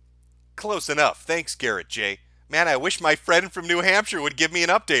 Close enough. Thanks, Garrett J. Man, I wish my friend from New Hampshire would give me an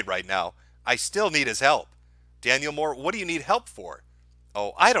update right now. I still need his help. Daniel Moore, what do you need help for?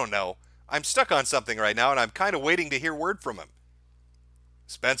 Oh, I don't know. I'm stuck on something right now, and I'm kind of waiting to hear word from him.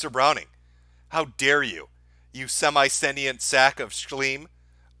 Spencer Browning, how dare you, you semi-sentient sack of schleem.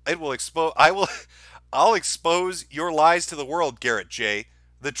 It will expose. I'll expose your lies to the world, Garrett J.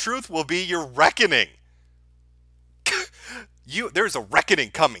 The truth will be your reckoning. There's a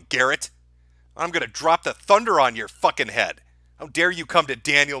reckoning coming, Garrett. I'm gonna drop the thunder on your fucking head. How dare you come to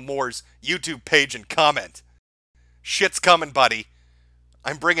Daniel Moore's YouTube page and comment? Shit's coming, buddy.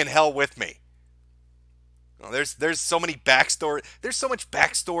 I'm bringing hell with me. Well, there's so many backstory. There's so much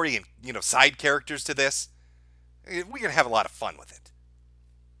backstory and side characters to this. We're gonna have a lot of fun with it.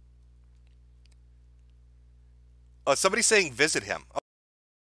 Somebody's saying visit him.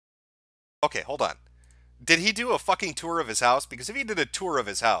 Okay, hold on. Did he do a fucking tour of his house? Because if he did a tour of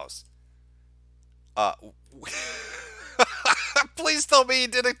his house, please tell me he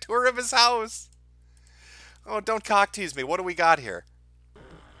did a tour of his house. Oh, don't cock tease me. What do we got here?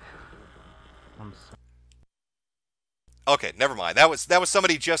 Okay, never mind. That was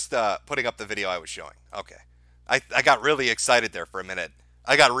somebody just putting up the video I was showing. Okay. I got really excited there for a minute.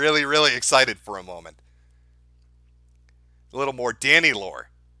 I got really, really excited for a moment. A little more Dany lore.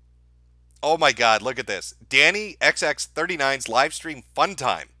 Oh my god, look at this. Dany XX39's live stream fun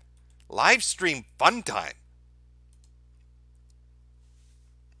time. Live stream fun time.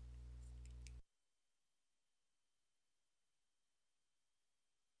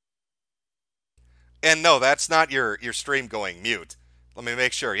 And no, that's not your stream going mute. Let me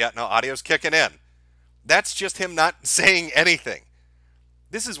make sure. Yeah, no, audio's kicking in. That's just him not saying anything.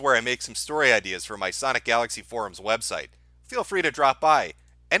 This is where I make some story ideas for my Sonic Galaxy Forums website. Feel free to drop by.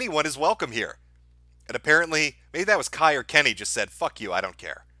 Anyone is welcome here. And apparently, maybe that was Kai or Kenny just said, fuck you, I don't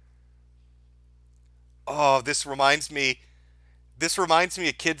care. Oh, this reminds me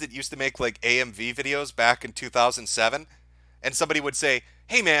of kids that used to make like AMV videos back in 2007. And somebody would say,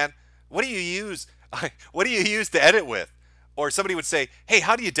 hey man, what do you use? What do you use to edit with? Or somebody would say, hey,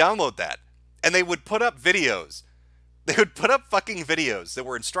 how do you download that? And they would put up videos. They would put up fucking videos that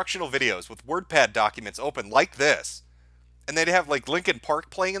were instructional videos with WordPad documents open like this. And they'd have like Linkin Park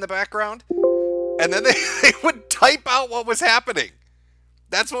playing in the background. And then they would type out what was happening.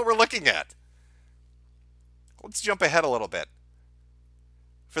 That's what we're looking at. Let's jump ahead a little bit.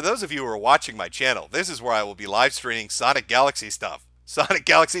 For those of you who are watching my channel, this is where I will be live streaming Sonic Galaxy stuff. Sonic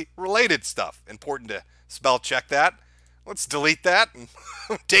Galaxy related stuff. Important to spell check that. Let's delete that and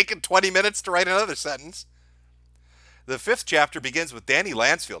take it 20 minutes to write another sentence. The 5th chapter begins with Dany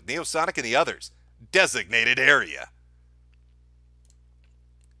Lansfield, Neosonic and the others. Designated area.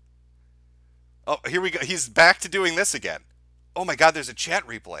 Oh, here we go. He's back to doing this again. Oh my god, there's a chat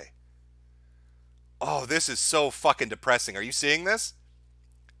replay. Oh, this is so fucking depressing. Are you seeing this?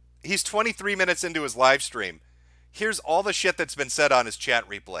 He's 23 minutes into his live stream. Here's all the shit that's been said on his chat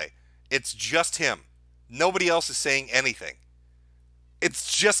replay. It's just him. Nobody else is saying anything.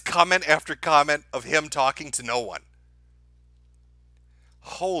 It's just comment after comment of him talking to no one.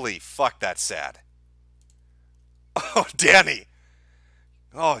 Holy fuck, that's sad. Oh, Dany.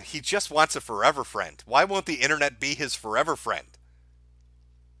 Oh, he just wants a forever friend. Why won't the internet be his forever friend?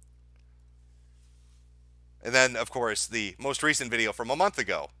 And then, of course, the most recent video from a month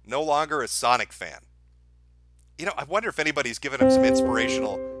ago. No longer a Sonic fan. You know, I wonder if anybody's given him some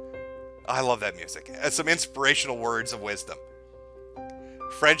inspirational... I love that music. Some inspirational words of wisdom.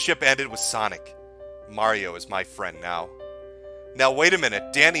 Friendship ended with Sonic. Mario is my friend now. Now, wait a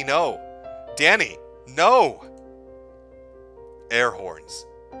minute. Dany, no. Dany, no! Air horns.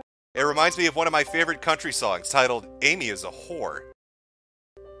 It reminds me of one of my favorite country songs titled Amy is a Whore.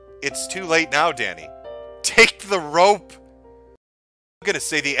 It's too late now, Dany. Take the rope! I'm gonna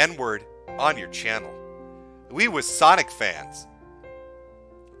say the N-word on your channel. We was Sonic fans.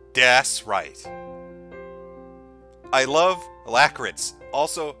 That's right. I love Lacrits.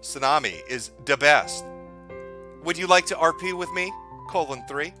 Also, Tsunami is the best. Would you like to RP with me?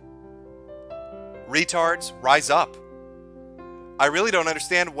 :3. Retards, rise up. I really don't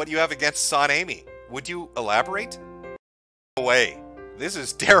understand what you have against Son Amy. Would you elaborate? No way. This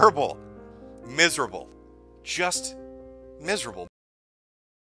is terrible. Miserable. Just miserable.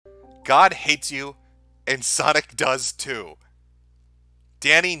 God hates you, and Sonic does too.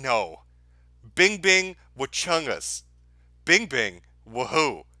 Dany, no. Bing Bing Wachungus. Bing Bing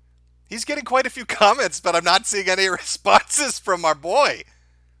Woohoo. He's getting quite a few comments, but I'm not seeing any responses from our boy.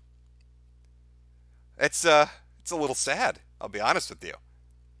 It's a little sad, I'll be honest with you.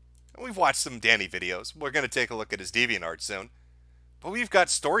 We've watched some Dany videos. We're going to take a look at his DeviantArt soon. But we've got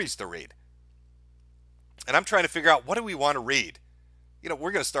stories to read. And I'm trying to figure out, what do we want to read? You know,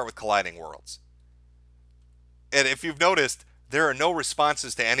 we're going to start with Colliding Worlds. And if you've noticed, there are no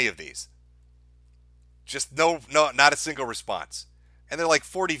responses to any of these. Just no, not a single response. And they're like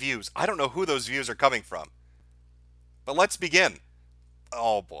 40 views. I don't know who those views are coming from. But let's begin.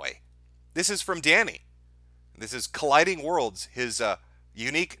 Oh boy. This is from Dany. This is Colliding Worlds, his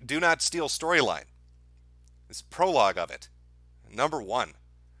unique Do Not Steal storyline. This prologue of it. Number 1.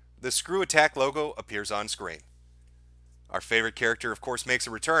 The Screw Attack logo appears on screen. Our favorite character, of course, makes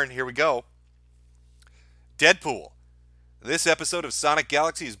a return. Here we go. Deadpool. This episode of Sonic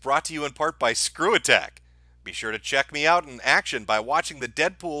Galaxy is brought to you in part by Screw Attack. Be sure to check me out in action by watching the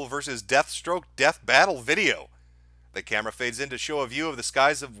Deadpool vs. Deathstroke Death Battle video. The camera fades in to show a view of the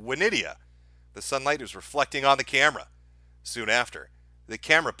skies of Winidia. The sunlight is reflecting on the camera. Soon after, the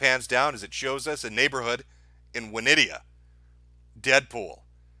camera pans down as it shows us a neighborhood in Winidia. Deadpool.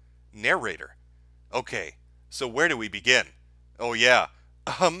 Narrator. Okay, so where do we begin? Oh yeah,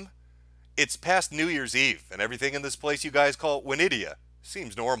 it's past New Year's Eve, and everything in this place you guys call Winidia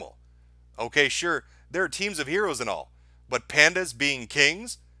seems normal. Okay, sure, there are teams of heroes and all, but pandas being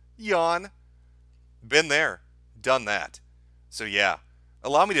kings? Yawn. Been there, done that. So yeah,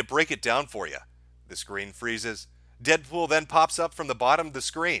 allow me to break it down for you. The screen freezes. Deadpool then pops up from the bottom of the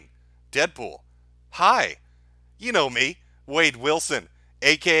screen. Deadpool. Hi. You know me, Wade Wilson,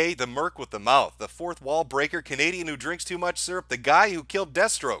 aka the Merc with the Mouth, the fourth wall breaker Canadian who drinks too much syrup, the guy who killed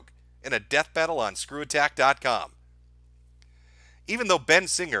Deathstroke in a death battle on ScrewAttack.com. Even though Ben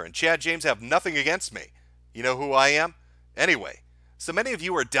Singer and Chad James have nothing against me, you know who I am? Anyway, so many of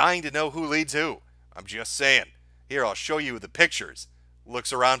you are dying to know who leads who. I'm just saying. Here, I'll show you the pictures.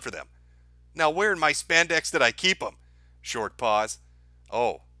 Looks around for them. Now, where in my spandex did I keep them? Short pause.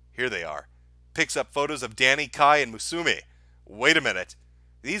 Oh, here they are. Picks up photos of Dany, Kai, and Musume. Wait a minute.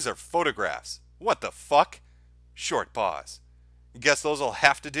 These are photographs. What the fuck? Short pause. Guess those'll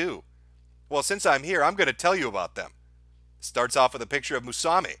have to do. Well, since I'm here, I'm going to tell you about them. Starts off with a picture of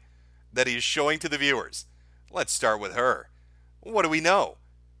Musume that he is showing to the viewers. Let's start with her. What do we know?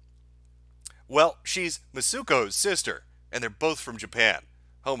 Well, she's Masuko's sister, and they're both from Japan,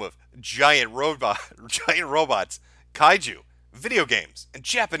 home of giant robots, kaiju, video games, and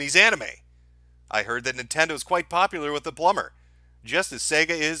Japanese anime. I heard that Nintendo's quite popular with the plumber, just as Sega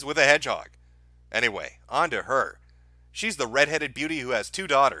is with a hedgehog. Anyway, on to her. She's the red-headed beauty who has 2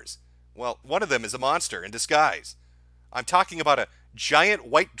 daughters. Well, one of them is a monster in disguise. I'm talking about a giant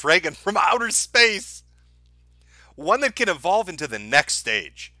white dragon from outer space. One that can evolve into the next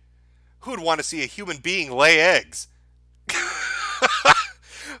stage. Who would want to see a human being lay eggs?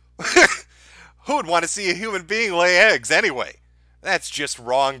 Who would want to see a human being lay eggs anyway? That's just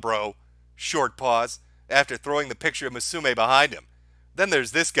wrong, bro. Short pause, after throwing the picture of Musume behind him. Then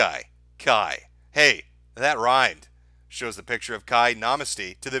there's this guy, Kai. Hey, that rhymed. Shows the picture of Kai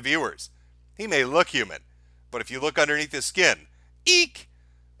Namaste to the viewers. He may look human, but if you look underneath his skin, eek!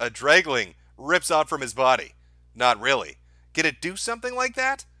 A dragling rips out from his body. Not really. Can it do something like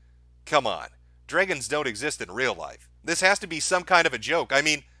that? Come on. Dragons don't exist in real life. This has to be some kind of a joke. I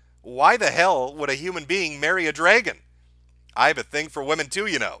mean, why the hell would a human being marry a dragon? I have a thing for women too,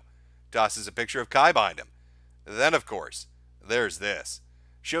 you know. Tosses a picture of Kai behind him. Then, of course, there's this.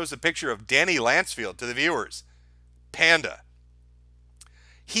 Shows a picture of Dany Lansfield to the viewers. Panda.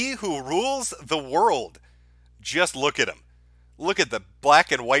 He who rules the world. Just look at him. Look at the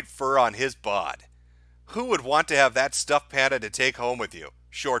black and white fur on his bod. Who would want to have that stuffed panda to take home with you?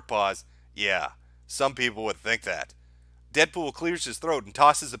 Short pause. Yeah, some people would think that. Deadpool clears his throat and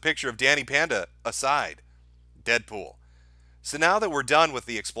tosses a picture of Dany Panda aside. Deadpool. So now that we're done with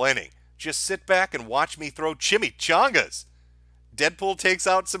the explaining, just sit back and watch me throw chimichangas. Deadpool takes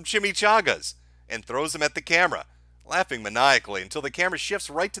out some chimichangas and throws them at the camera, laughing maniacally until the camera shifts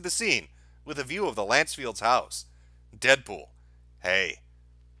right to the scene with a view of the Lansfield's house. Deadpool. Hey.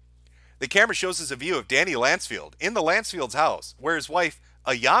 The camera shows us a view of Dany Lansfield in the Lansfield's house, where his wife,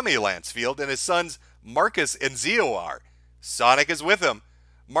 Ayame Lansfield, and his sons, Marcus and Zio are. Sonic is with him.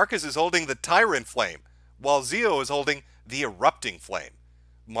 Marcus is holding the Tyrant Flame, while Zio is holding the Erupting Flame.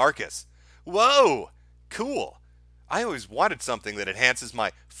 Marcus. Whoa! Cool. I always wanted something that enhances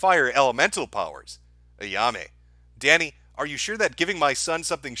my fire elemental powers. Ayame. Dany, are you sure that giving my son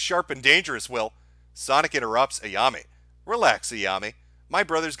something sharp and dangerous will... Sonic interrupts Ayame. Relax, Ayame. My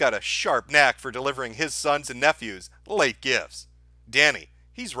brother's got a sharp knack for delivering his sons and nephews late gifts. Dany.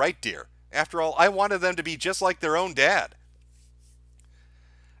 He's right, dear. After all, I wanted them to be just like their own dad.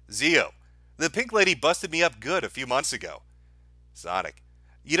 Zio. The pink lady busted me up good a few months ago. Sonic.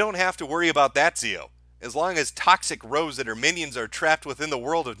 You don't have to worry about that, Zio. As long as Toxic Rose and her minions are trapped within the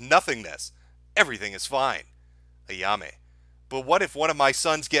world of nothingness, everything is fine. Ayame. But what if one of my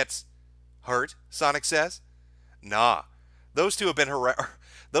sons gets... hurt? Sonic says. Nah. Those two have been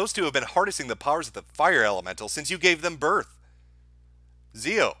harnessing the powers of the fire elemental since you gave them birth.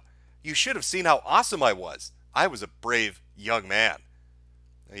 Zio. You should have seen how awesome I was. I was a brave young man.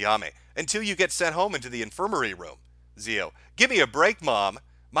 Yame. Until you get sent home into the infirmary room. Zio. Give me a break, Mom.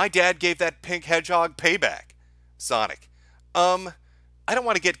 My dad gave that pink hedgehog payback. Sonic. I don't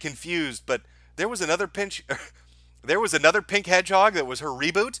want to get confused, but there was another pink hedgehog that was her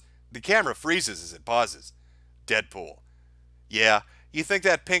reboot? The camera freezes as it pauses. Deadpool. Yeah, you think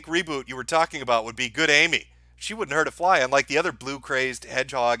that pink reboot you were talking about would be good Amy. She wouldn't hurt a fly, unlike the other blue-crazed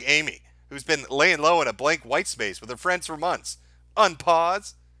hedgehog Amy, who's been laying low in a blank white space with her friends for months.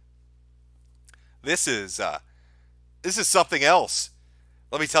 Unpause. This is something else.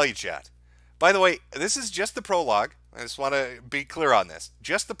 Let me tell you, chat. By the way, this is just the prologue. I just want to be clear on this.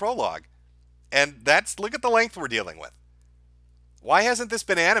 Just the prologue. And look at the length we're dealing with. Why hasn't this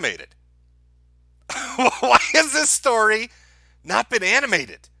been animated? Why has this story not been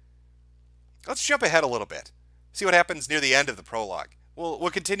animated? Let's jump ahead a little bit. See what happens near the end of the prologue. We'll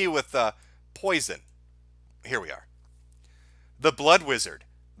continue with Poison. Here we are. The Blood Wizard,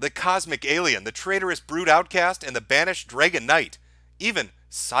 the Cosmic Alien, the traitorous Brood Outcast, and the banished Dragon Knight. Even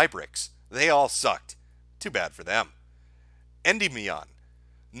Cybrix. They all sucked. Too bad for them. Endymion.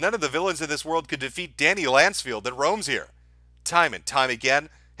 None of the villains in this world could defeat Dany Lansfield that roams here. Time and time again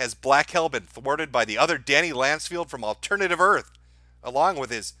has Black Hell been thwarted by the other Dany Lansfield from Alternative Earth, along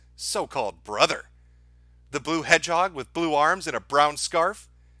with his so-called brother. The blue hedgehog with blue arms and a brown scarf?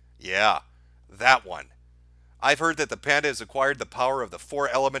 Yeah, that one. I've heard that the panda has acquired the power of the 4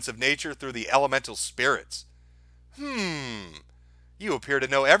 elements of nature through the elemental spirits. You appear to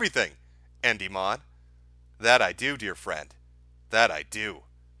know everything, Endymon. That I do, dear friend. That I do.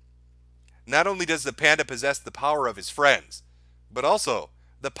 Not only does the panda possess the power of his friends, but also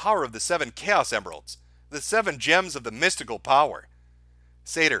the power of the 7 Chaos Emeralds, the 7 gems of the mystical power.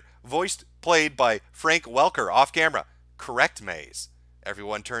 Satyr, played by Frank Welker off camera. Correct, Maze.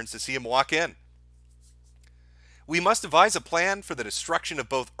 Everyone turns to see him walk in. We must devise a plan for the destruction of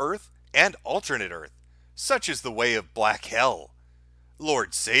both Earth and alternate Earth. Such is the way of Black Hell.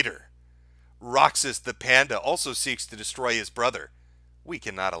 Lord Satyr. Roxas the panda also seeks to destroy his brother. We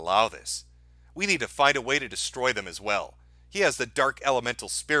cannot allow this. We need to find a way to destroy them as well. He has the dark elemental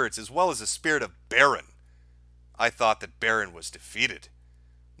spirits as well as the spirit of Baron. I thought that Baron was defeated.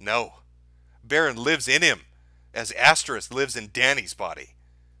 No. Baron lives in him, as Asteris lives in Dany's body.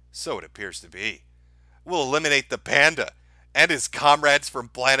 So it appears to be. We'll eliminate the panda and his comrades from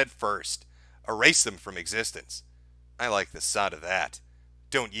Planet First. Erase them from existence. I like the sound of that.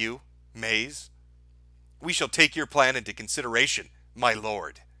 Don't you, Maze? We shall take your plan into consideration, my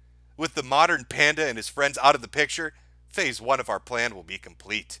lord. With the modern panda and his friends out of the picture, phase 1 of our plan will be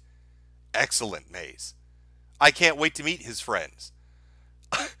complete. Excellent, Maze. I can't wait to meet his friends.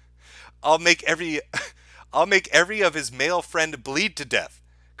 I'll make every of his male friend bleed to death,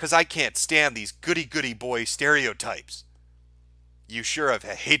 'cause I can't stand these goody-goody boy stereotypes. You sure have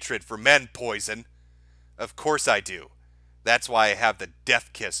a hatred for men, Poison. Of course I do. That's why I have the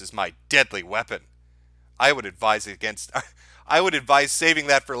death kiss as my deadly weapon. I would advise saving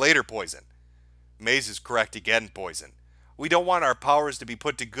that for later, Poison. Maze is correct again, Poison. We don't want our powers to be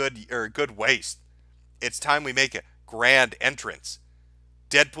put to good waste. It's time we make a grand entrance.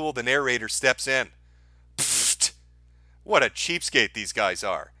 Deadpool, the narrator, steps in. Pfft! What a cheapskate these guys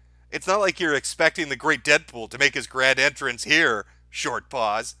are. It's not like you're expecting the great Deadpool to make his grand entrance here. Short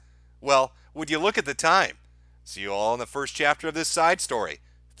pause. Well, would you look at the time? See you all in the first chapter of this side story.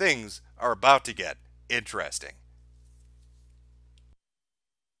 Things are about to get interesting.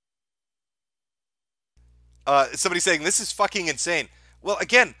 Somebody saying, this is fucking insane. Well,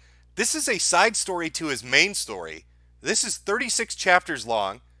 again, this is a side story to his main story. This is 36 chapters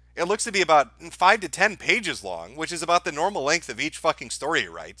long. It looks to be about 5 to 10 pages long, which is about the normal length of each fucking story he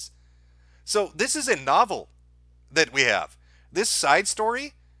writes. So this is a novel that we have. This side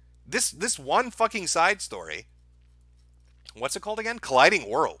story, this one fucking side story, what's it called again? Colliding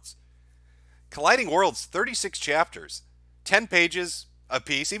Worlds. Colliding Worlds, 36 chapters, 10 pages a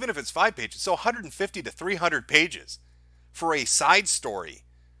piece, even if it's 5 pages, so 150 to 300 pages for a side story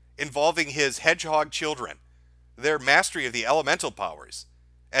involving his hedgehog children, their mastery of the elemental powers,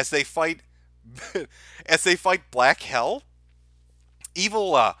 as they fight Black Hell,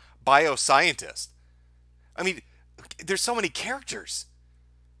 evil bioscientist. I mean, there's so many characters.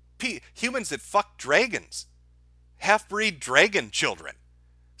 Humans that fuck dragons, half-breed dragon children,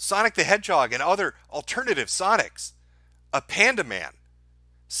 Sonic the Hedgehog and other alternative Sonics, a Panda Man.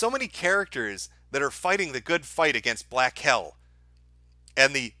 So many characters that are fighting the good fight against Black Hell,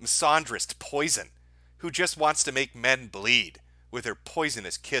 and the misandrist Poison, who just wants to make men bleed with her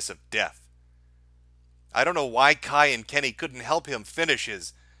poisonous kiss of death. I don't know why Kai and Kenny couldn't help him finish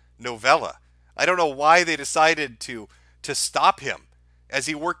his novella. I don't know why they decided to stop him as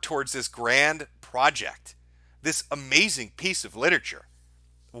he worked towards this grand project, this amazing piece of literature,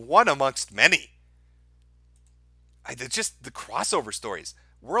 one amongst many. Just the crossover stories,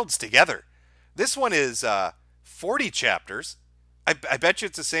 worlds together. This one is 40 chapters. I bet you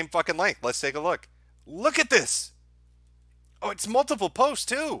it's the same fucking length. Let's take a look. Look at this. Oh, it's multiple posts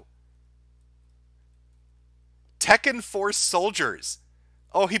too. Tekken Force Soldiers.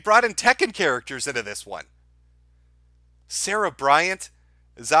 Oh, he brought in Tekken characters into this one. Sarah Bryant,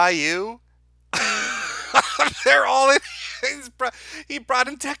 Zayu. They're all in. He brought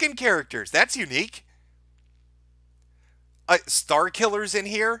in Tekken characters. That's unique. Star Killer's in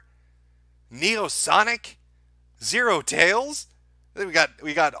here. Neo Sonic. Zero Tails. Then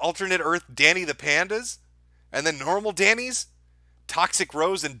we got alternate Earth Dany the Pandas. And then normal Danny's. Toxic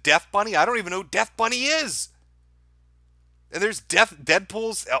Rose and Death Bunny. I don't even know who Death Bunny is. And there's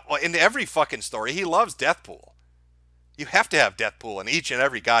Deadpool's in every fucking story. He loves Deathpool. You have to have Deathpool in each and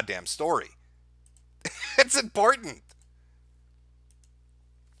every goddamn story. It's important.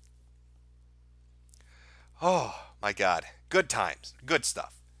 Oh, my God. Good times. Good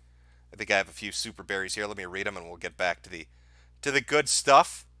stuff. I think I have a few super berries here. Let me read them and we'll get back to the good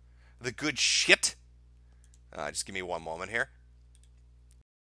stuff. The good shit. Just give me one moment here.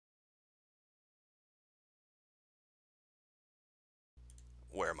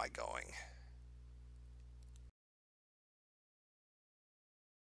 Where am I going?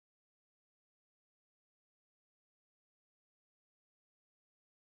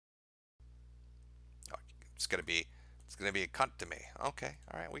 Oh, it's gonna be a cunt to me. Okay,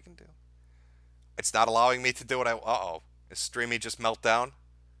 all right, we can do. It's not allowing me to do what I. Uh-oh, is Streamy just melt down?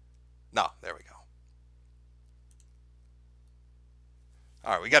 No, there we go.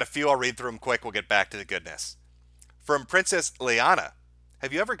 All right, we got a few. I'll read through them quick. We'll get back to the goodness. From Princess Liana.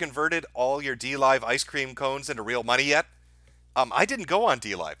 Have you ever converted all your D-Live ice cream cones into real money yet? I didn't go on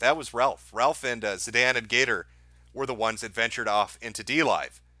D-Live. That was Ralph. Ralph and Zidane and Gator were the ones that ventured off into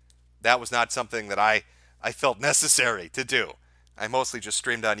D-Live. That was not something that I felt necessary to do. I mostly just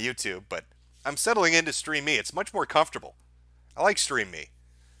streamed on YouTube, but I'm settling into Stream Me. It's much more comfortable. I like Stream Me.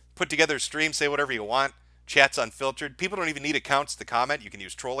 Put together a stream, say whatever you want. Chat's unfiltered. People don't even need accounts to comment. You can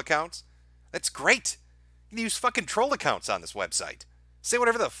use troll accounts. That's great. You can use fucking troll accounts on this website. Say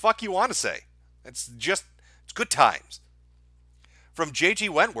whatever the fuck you want to say. It's good times. From JG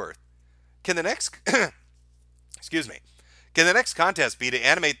Wentworth. Can the next excuse me. Can the next contest be to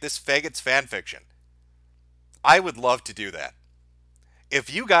animate this faggot's fanfiction? I would love to do that.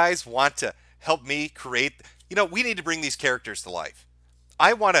 If you guys want to help me create, we need to bring these characters to life.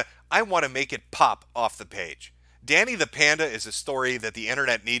 I want to make it pop off the page. Dany the Panda is a story that the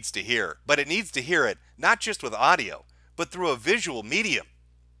internet needs to hear, but it needs to hear it not just with audio, but through a visual medium.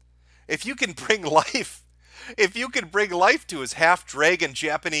 If you can bring life to his half-dragon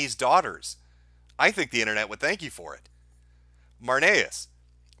Japanese daughters, I think the internet would thank you for it. Marneus,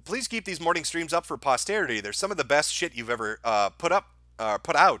 please keep these morning streams up for posterity. They're some of the best shit you've ever put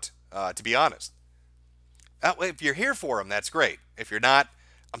out, to be honest. If you're here for them, that's great. If you're not,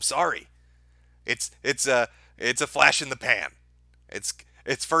 I'm sorry. It's a flash in the pan.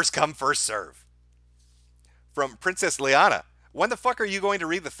 It's first come, first serve. From Princess Liana. When the fuck are you going to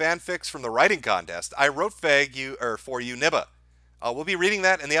read the fanfics from the writing contest? I wrote for you, Nibba. We'll be reading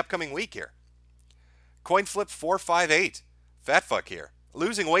that in the upcoming week here. Coinflip458. Fat fuck here.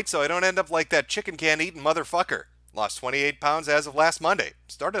 Losing weight so I don't end up like that chicken can eating motherfucker. Lost 28 pounds as of last Monday.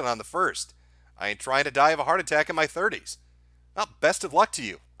 Started on the 1st. I ain't trying to die of a heart attack in my 30s. Well, best of luck to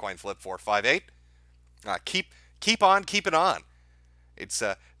you, Coinflip458. Keep on keeping on. It's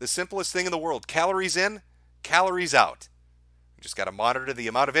the simplest thing in the world. Calories in, calories out. You just got to monitor the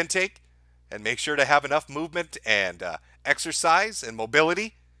amount of intake and make sure to have enough movement and exercise and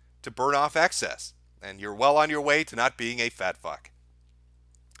mobility to burn off excess. And you're well on your way to not being a fat fuck.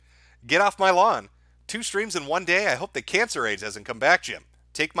 Get off my lawn. 2 streams in one day. I hope the cancer AIDS hasn't come back, Jim.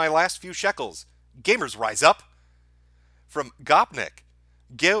 Take my last few shekels. Gamers rise up. From Gopnik.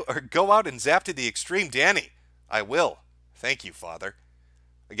 Go out and zap to the extreme, Dany. I will. Thank you, Father.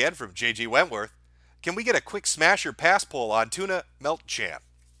 Again from JG Wentworth. Can we get a quick smasher pass poll on Tuna Melt Chan?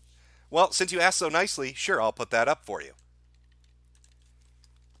 Well, since you asked so nicely, sure, I'll put that up for you.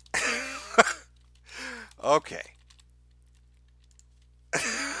 Okay.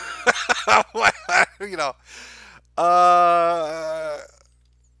 I'll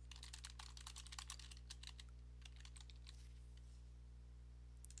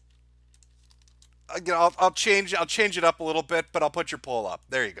change it up a little bit, but I'll put your poll up.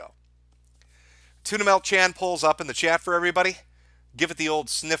 There you go. Tuna Melt Chan polls up in the chat for everybody. Give it the old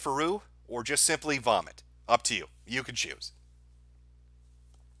snifferoo, or just simply vomit. Up to you. You can choose.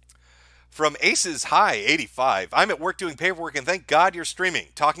 From Aces High 85, I'm at work doing paperwork and thank God you're streaming.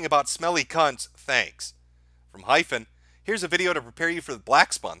 Talking about smelly cunts, thanks. From Hyphen, here's a video to prepare you for the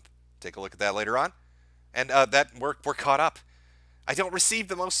Black Month. Take a look at that later on. And we're caught up. I don't receive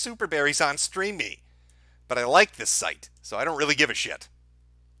the most super berries on StreamMe, but I like this site, so I don't really give a shit.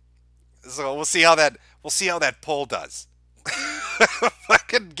 So we'll see how that poll does. If I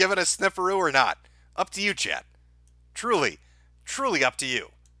can give it a snifferoo or not. Up to you, chat. Truly up to you.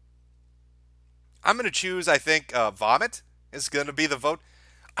 I'm going to choose, I think, vomit is going to be the vote.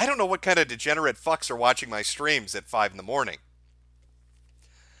 I don't know what kind of degenerate fucks are watching my streams at 5 in the morning.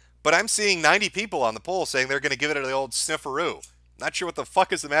 But I'm seeing 90 people on the poll saying they're going to give it the old snifferoo. Not sure what the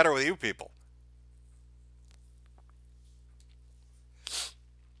fuck is the matter with you people.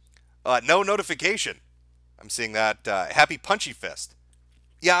 No notification. I'm seeing that. Happy Punchy Fist.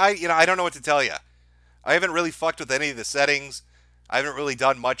 Yeah, I don't know what to tell you. I haven't really fucked with any of the settings. I haven't really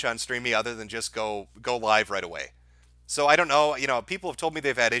done much on StreamMe other than just go live right away. So I don't know. People have told me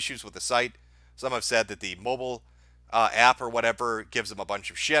they've had issues with the site. Some have said that the mobile app or whatever gives them a bunch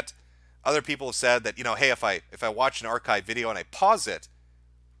of shit. Other people have said that, hey, if I watch an archive video and I pause it,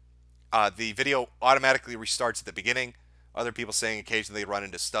 the video automatically restarts at the beginning. Other people saying occasionally they run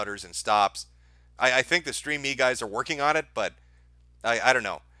into stutters and stops. I think the StreamMe guys are working on it, but I don't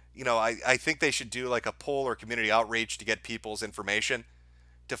know. I think they should do like a poll or community outreach to get people's information,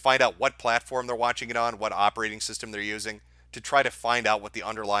 to find out what platform they're watching it on, what operating system they're using, to try to find out what the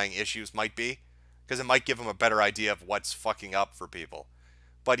underlying issues might be, because it might give them a better idea of what's fucking up for people.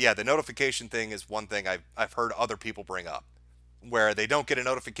 But yeah, the notification thing is one thing I've heard other people bring up, where they don't get a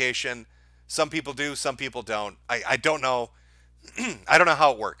notification. Some people do, some people don't. I don't know. I don't know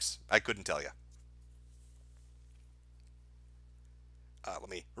how it works. I couldn't tell you. Let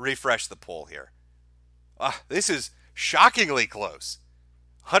me refresh the poll here. This is shockingly close.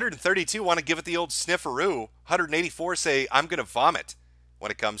 132 want to give it the old snifferoo. 184 say, I'm going to vomit when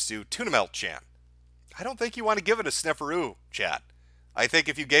it comes to Tuna Melt Chan. I don't think you want to give it a snifferoo, chat. I think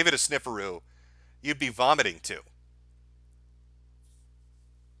if you gave it a snifferoo, you'd be vomiting too.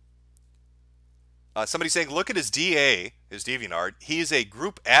 Somebody saying, look at his DA, his DeviantArt. He's a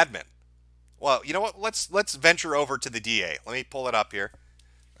group admin. Well, you know what? Let's venture over to the DA. Let me pull it up here.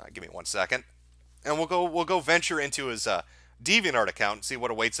 Give me 1 second, and we'll go venture into his DeviantArt account and see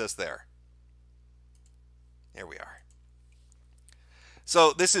what awaits us there. Here we are.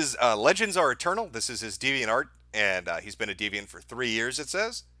 So this is Legends Are Eternal. This is his DeviantArt, and he's been a Deviant for 3 years. It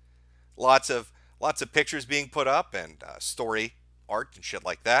says lots of pictures being put up and story art and shit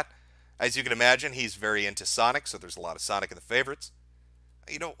like that. As you can imagine, he's very into Sonic, so there's a lot of Sonic in the favorites.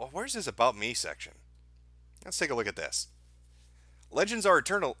 Where's his About Me section? Let's take a look at this. Legends Are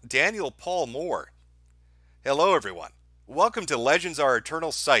Eternal, Daniel Paul Moore. Hello, everyone. Welcome to Legends Are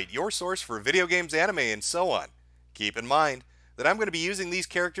Eternal site, your source for video games, anime, and so on. Keep in mind that I'm going to be using these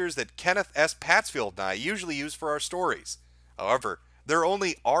characters that Kenneth S. Patsfield and I usually use for our stories. However, they're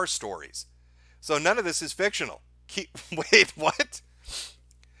only our stories. So none of this is fictional. Wait, what?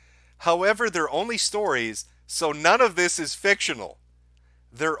 However, they're only stories, so none of this is fictional.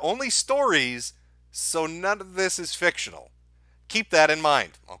 They're only stories, so none of this is fictional. Keep that in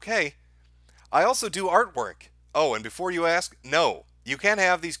mind, okay? I also do artwork. Oh, and before you ask, no, you can't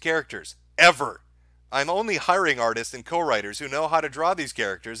have these characters, ever. I'm only hiring artists and co-writers who know how to draw these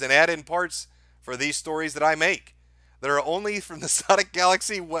characters and add in parts for these stories that I make. That are only from the Sonic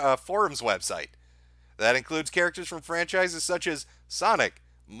Galaxy forums website. That includes characters from franchises such as Sonic,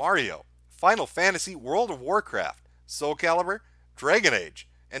 Mario, Final Fantasy, World of Warcraft, Soul Calibur, Dragon Age,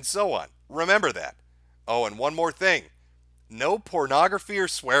 and so on. Remember that. Oh, and one more thing. No pornography or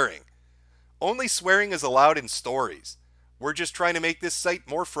swearing. Only swearing is allowed in stories. We're just trying to make this site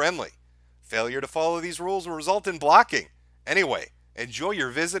more friendly. Failure to follow these rules will result in blocking. Anyway, enjoy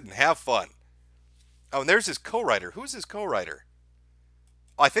your visit and have fun. Oh, and there's his co-writer. Who's his co-writer?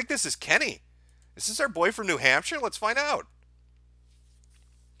 Oh, I think this is Kenny. Is this our boy from New Hampshire? Let's find out.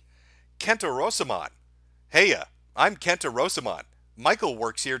 Kenta Rosamon. Heya, I'm Kenta Rosamon. Michael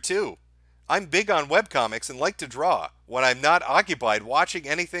works here too. I'm big on webcomics and like to draw when I'm not occupied watching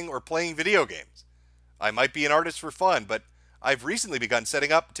anything or playing video games. I might be an artist for fun, but I've recently begun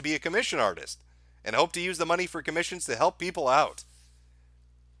setting up to be a commission artist and hope to use the money for commissions to help people out.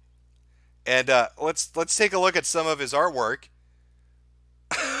 And let's take a look at some of his artwork.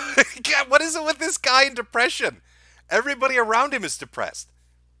 God, what is it with this guy and depression? Everybody around him is depressed.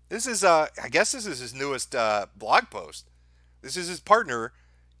 This is I guess this is his newest blog post. This is his partner,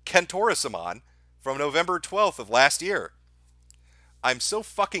 Kentora-samon, from November 12th of last year. I'm so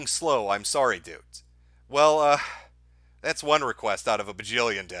fucking slow, I'm sorry, dudes. Well, that's one request out of a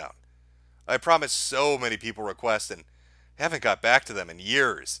bajillion down. I promised so many people requests and haven't got back to them in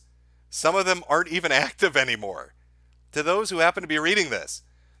years. Some of them aren't even active anymore. To those who happen to be reading this,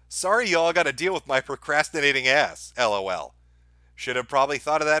 sorry y'all got to deal with my procrastinating ass, LOL. Should have probably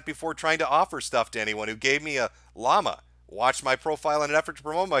thought of that before trying to offer stuff to anyone who gave me a llama. Watched my profile in an effort to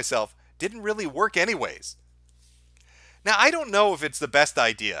promote myself. Didn't really work anyways. Now, I don't know if it's the best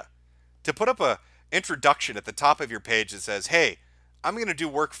idea to put up a introduction at the top of your page that says, hey, I'm going to do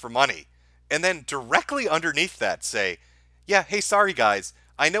work for money. And then directly underneath that say, yeah, hey, sorry guys,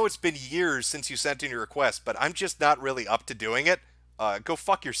 I know it's been years since you sent in your request, but I'm just not really up to doing it. Go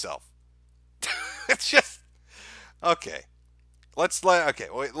fuck yourself. It's just, okay. Let's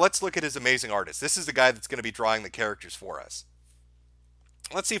look at his amazing artist. This is the guy that's going to be drawing the characters for us.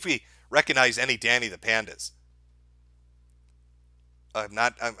 Let's see if we recognize any Dany the Pandas.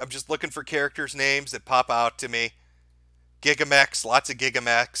 I'm just looking for characters' names that pop out to me. Gigamex, lots of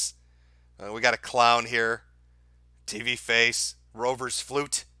Gigamex. We got a clown here. TV Face, Rover's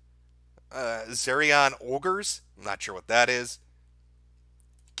Flute. Zerion Ogres, I'm not sure what that is.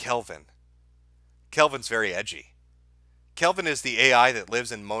 Kelvin. Kelvin's very edgy. Kelvin is the AI that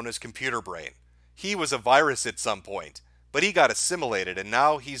lives in Mona's computer brain. He was a virus at some point, but he got assimilated and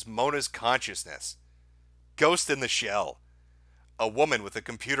now he's Mona's consciousness. Ghost in the Shell. A woman with a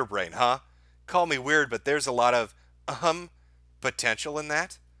computer brain, huh? Call me weird, but there's a lot of potential in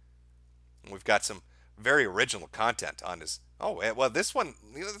that. We've got some very original content on his. Oh, well, this one,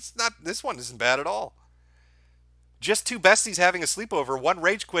 this one isn't bad at all. Just two besties having a sleepover, one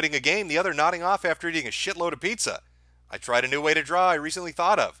rage quitting a game, the other nodding off after eating a shitload of pizza. I tried a new way to draw I recently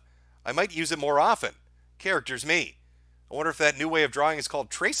thought of. I might use it more often. Character's me. I wonder if that new way of drawing is called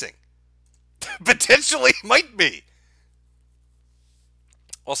tracing. Potentially might be.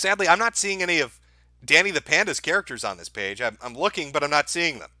 Well, sadly, I'm not seeing any of Dany the Panda's characters on this page. I'm looking, but I'm not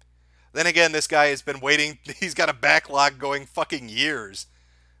seeing them. Then again, this guy has been waiting. He's got a backlog going fucking years.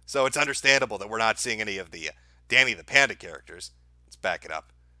 So it's understandable that we're not seeing any of the Dany the Panda characters. Let's back it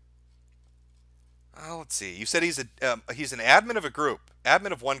up. Oh, let's see. You said he's an admin of a group.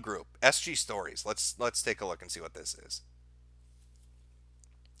 Admin of one group. SG Stories. Let's take a look and see what this is.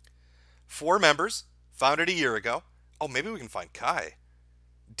 4 members. Founded a year ago. Oh, maybe we can find Kai.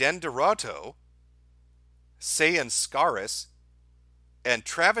 Denderato, Saiyan Scaris, and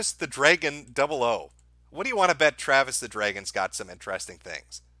Travis the Dragon 00. What do you want to bet Travis the Dragon's got some interesting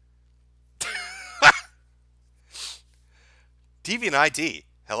things? Deviant ID.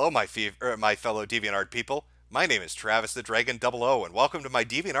 Hello, my fellow DeviantArt people. My name is Travis the Dragon 00, and welcome to my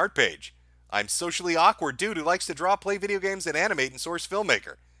DeviantArt page. I'm socially awkward dude who likes to draw, play video games, and animate, and source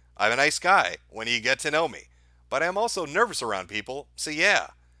filmmaker. I'm a nice guy when you get to know me, but I'm also nervous around people, so yeah.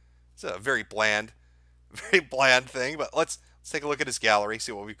 It's a very bland thing, but let's take a look at his gallery,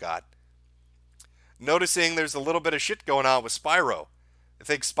 see what we've got. Noticing there's a little bit of shit going on with Spyro. I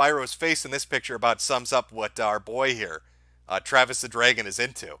think Spyro's face in this picture about sums up what our boy here, Travis the Dragon, is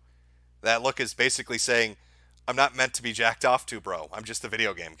into. That look is basically saying, I'm not meant to be jacked off to, bro. I'm just a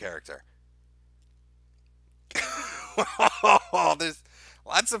video game character. There's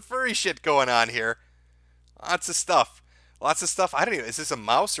lots of furry shit going on here. Lots of stuff. Lots of stuff. I don't even. Is this a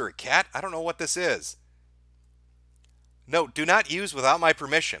mouse or a cat? I don't know what this is. Note, do not use without my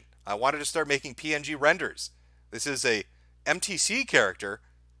permission. I wanted to start making PNG renders. This is a MTC character,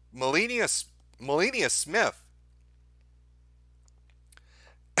 Melania Smith.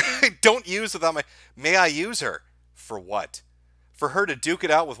 Don't use without my... May I use her? For what? For her to duke it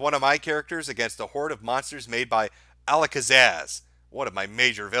out with one of my characters against a horde of monsters made by Alakazam, one of my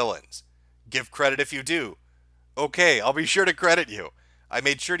major villains. Give credit if you do. Okay, I'll be sure to credit you. I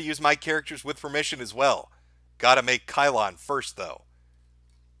made sure to use my characters with permission as well. Gotta make Kylon first, though.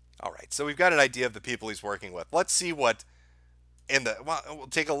 Alright, so we've got an idea of the people he's working with. Let's see what in the... Well, we'll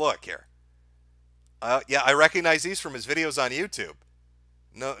take a look here. Yeah, I recognize these from his videos on YouTube.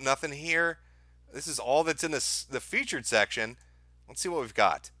 No, nothing here. This is all that's in the featured section. Let's see what we've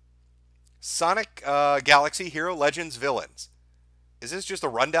got. Sonic Galaxy Hero Legends Villains. Is this just a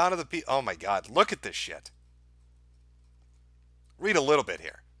rundown of the people? Oh my god, look at this shit. Read a little bit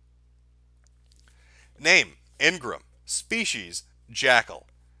here. Name, Ingram. Species, Jackal.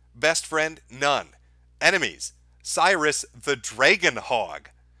 Best friend, none. Enemies, Cyrus the Dragon Hog.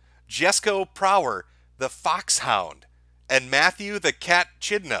 Jesco Prower the Foxhound. And Matthew the Cat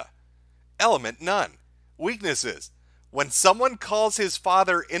Chidna. Element, none. Weaknesses, when someone calls his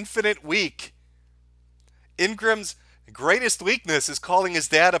father infinite weak. Ingram's greatest weakness is calling his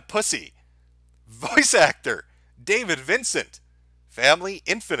dad a pussy. Voice actor, David Vincent. Family,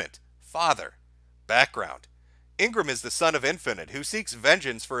 Infinite. Father. Background, Ingram is the son of Infinite, who seeks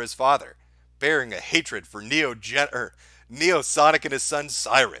vengeance for his father. bearing a hatred for Neo Sonic and his son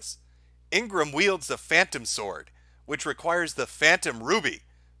Cyrus. Ingram wields the Phantom Sword, which requires the Phantom Ruby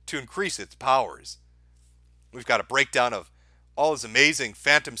to increase its powers. We've got a breakdown of all his amazing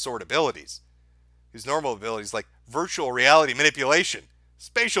Phantom Sword abilities. His normal abilities like virtual reality manipulation,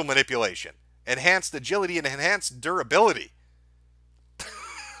 spatial manipulation, enhanced agility, and enhanced durability.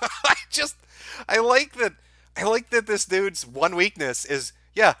 I like that this dude's one weakness is,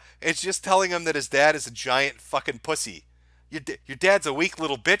 yeah, it's just telling him that his dad is a giant fucking pussy. Your dad's a weak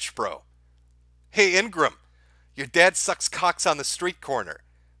little bitch, bro. Hey, Ingram, your dad sucks cocks on the street corner.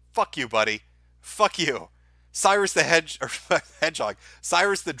 Fuck you, buddy. Fuck you. Cyrus the Hedgehog,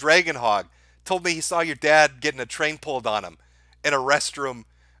 Cyrus the Dragon Hog told me he saw your dad getting a train pulled on him in a restroom,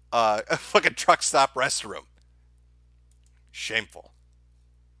 a fucking truck stop restroom. Shameful.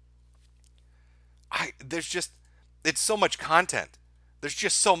 It's so much content. There's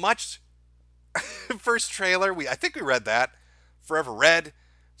just so much. First trailer, I think we read that. Forever Red.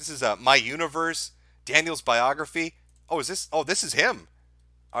 This is My Universe. Daniel's biography. This is him.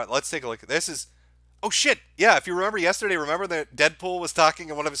 All right, let's take a look. This is, oh shit. Yeah, if you remember yesterday, remember that Deadpool was talking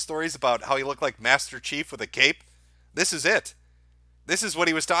in one of his stories about how he looked like Master Chief with a cape? This is it. This is what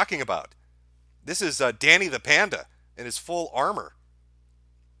he was talking about. This is Dany the Panda in his full armor.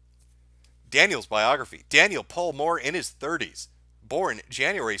 Daniel's biography. Daniel Paul Moore in his 30s. Born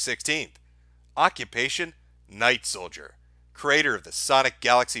January 16th. Occupation, Night Soldier. Creator of the Sonic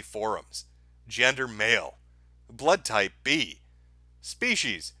Galaxy forums. Gender, male. Blood type, B.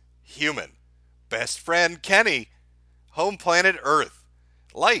 Species, human. Best friend, Kenny. Home planet, Earth.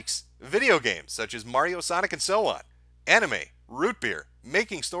 Likes, video games such as Mario, Sonic, and so on. Anime, root beer,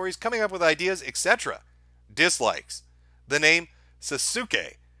 making stories, coming up with ideas, etc. Dislikes, the name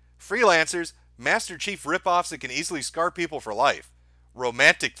Sasuke. Freelancers, Master Chief ripoffs that can easily scar people for life.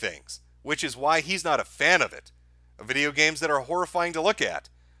 Romantic things, which is why he's not a fan of it. Video games that are horrifying to look at.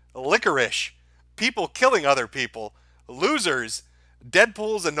 Licorice, people killing other people. Losers,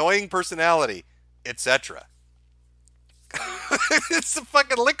 Deadpool's annoying personality, etc. It's the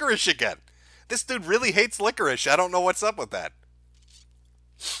fucking licorice again. This dude really hates licorice. I don't know what's up with that.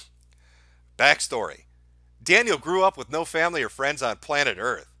 Backstory. Daniel grew up with no family or friends on planet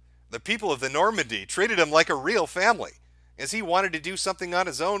Earth. The people of the Normandy treated him like a real family, as he wanted to do something on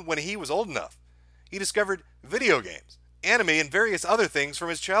his own when he was old enough. He discovered video games, anime, and various other things from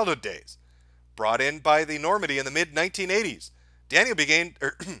his childhood days. Brought in by the Normandy in the mid-1980s, Daniel began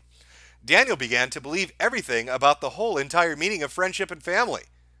to believe everything about the whole entire meaning of friendship and family,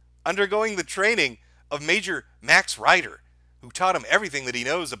 undergoing the training of Major Max Ryder, who taught him everything that he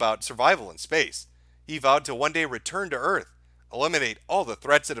knows about survival in space. He vowed to one day return to Earth, eliminate all the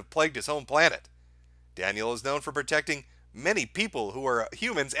threats that have plagued his home planet. Daniel is known for protecting many people who are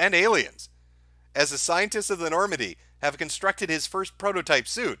humans and aliens. As the scientists of the Normandy have constructed his first prototype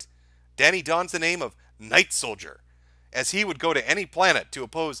suit, Dany dons the name of Night Soldier, as he would go to any planet to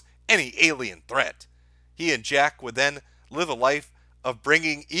oppose any alien threat. He and Jack would then live a life of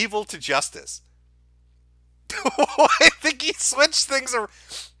bringing evil to justice. I think he switched things around.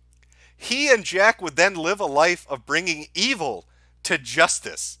 He and Jack would then live a life of bringing evil to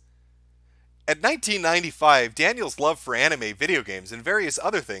justice. At 1995, Daniel's love for anime, video games, and various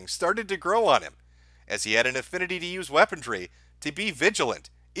other things started to grow on him, as he had an affinity to use weaponry, to be vigilant,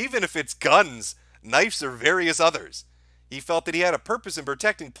 even if it's guns, knives, or various others. He felt that he had a purpose in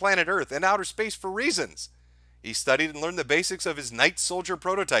protecting planet Earth and outer space for reasons. He studied and learned the basics of his Night Soldier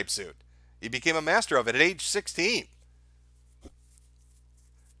prototype suit. He became a master of it at age 16.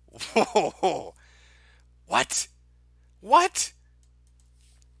 Whoa. What? What?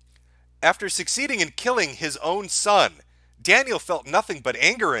 After succeeding in killing his own son, Daniel felt nothing but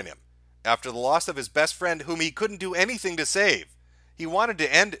anger in him. After the loss of his best friend, whom he couldn't do anything to save, he wanted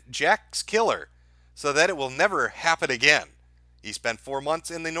to end Jack's killer so that it will never happen again. He spent 4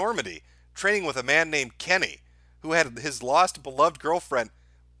 months in the Normandy, training with a man named Kenny, who had lost his beloved girlfriend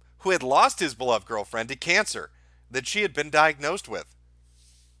to cancer that she had been diagnosed with.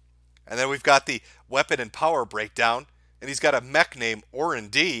 And then we've got the weapon and power breakdown, and he's got a mech named Orin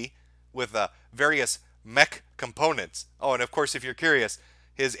D with various mech components. Oh, and of course, if you're curious,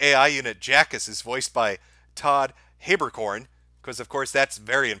 his AI unit Jackus is voiced by Todd Habiberman, because of course that's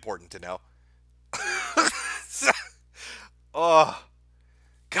very important to know. Oh,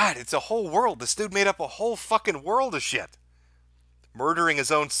 God, it's a whole world. This dude made up a whole fucking world of shit. Murdering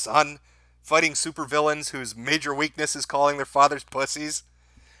his own son, fighting supervillains whose major weakness is calling their fathers pussies,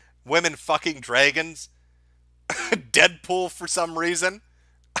 women fucking dragons, Deadpool for some reason.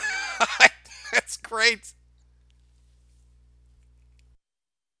 That's great.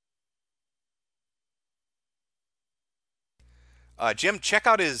 Jim, check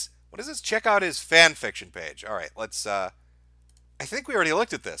out his, what is this? Check out his fan fiction page. All right, let's, I think we already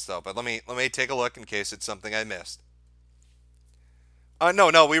looked at this, though, but let me take a look in case it's something I missed.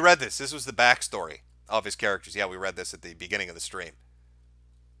 No, we read this. This was the backstory of his characters. Yeah, we read this at the beginning of the stream.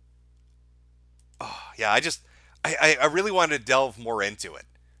 Oh, yeah, I really wanted to delve more into it.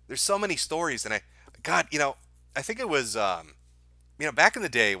 There's so many stories, and God, I think it was, back in the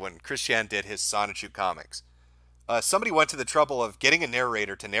day when Christian did his Sonichu comics, somebody went to the trouble of getting a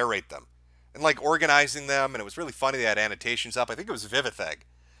narrator to narrate them, and like organizing them, and it was really funny. They had annotations up. I think it was Vivitheg.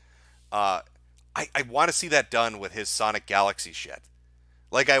 I want to see that done with his Sonic Galaxy shit.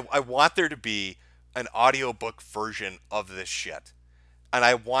 Like, I want there to be an audiobook version of this shit. And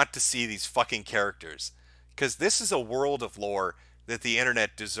I want to see these fucking characters. Because this is a world of lore that the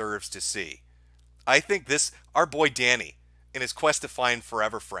internet deserves to see. I think our boy Dany, in his quest to find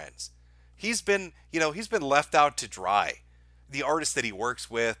forever friends, he's been left out to dry. The artists that he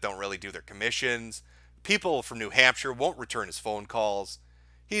works with don't really do their commissions. People from New Hampshire won't return his phone calls.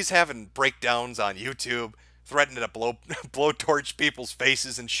 He's having breakdowns on YouTube, threatening to blowtorch people's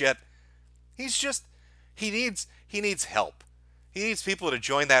faces and shit. He needs help. He needs people to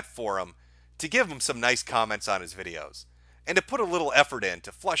join that forum, to give him some nice comments on his videos, and to put a little effort in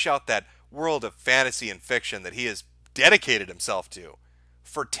to flush out that world of fantasy and fiction that he has dedicated himself to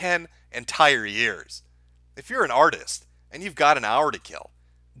for 10 entire years. If you're an artist and you've got an hour to kill,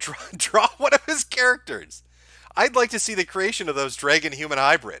 draw one of his characters. I'd like to see the creation of those dragon-human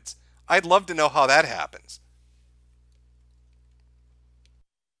hybrids. I'd love to know how that happens.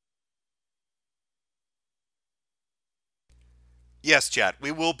 Yes, chat,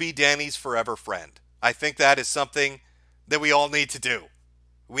 we will be Dany's forever friend. I think that is something that we all need to do.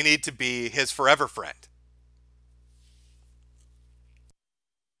 We need to be his forever friend.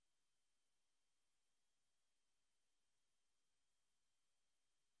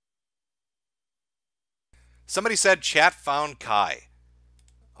 Somebody said chat found Kai.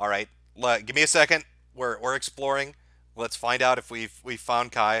 All right, give me a second. We're exploring. Let's find out if we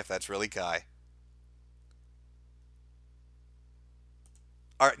found Kai, if that's really Kai.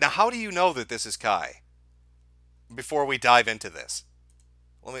 All right, now how do you know that this is Kai? Before we dive into this,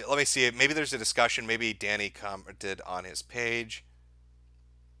 let me see. Maybe there's a discussion. Maybe Dany commented on his page.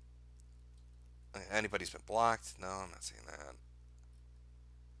 Anybody's been blocked? No, I'm not seeing that.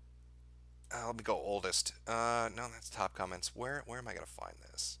 Let me go oldest. No, that's top comments. Where am I gonna find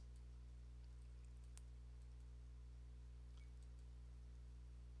this?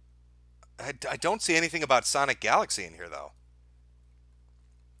 I don't see anything about Sonic Galaxy in here though.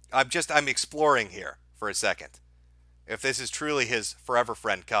 I'm exploring here for a second. If this is truly his forever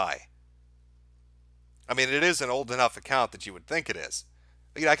friend Kai. I mean, it is an old enough account that you would think it is.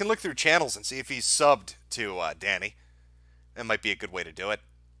 I can look through channels and see if he's subbed to Dany. That might be a good way to do it.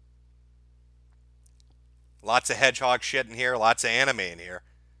 Lots of hedgehog shit in here, lots of anime in here.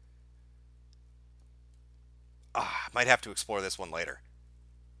 Might have to explore this one later.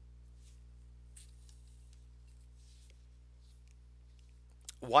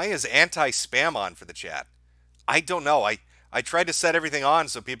 Why is anti-spam on for the chat? I don't know. I tried to set everything on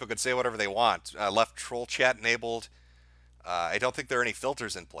so people could say whatever they want. I left troll chat enabled. I don't think there are any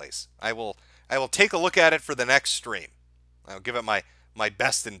filters in place. I will take a look at it for the next stream. I'll give it my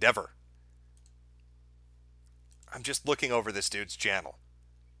best endeavor. I'm just looking over this dude's channel.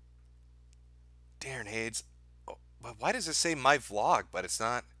 Darren Hades. Oh, why does it say my vlog, but it's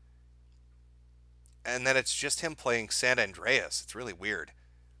not? And then it's just him playing San Andreas. It's really weird.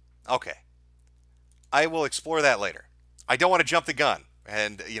 Okay. I will explore that later. I don't want to jump the gun.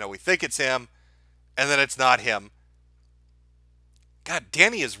 And, we think it's him, and then it's not him. God,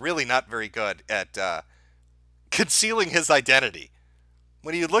 Dany is really not very good at concealing his identity.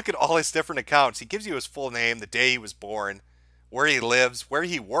 When you look at all his different accounts, he gives you his full name, the day he was born, where he lives, where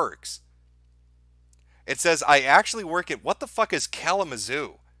he works. It says, I actually work at, what the fuck is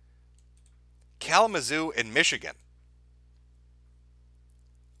Kalamazoo? Kalamazoo in Michigan.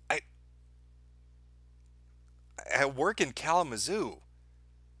 I work in Kalamazoo.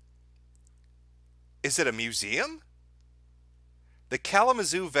 Is it a museum? The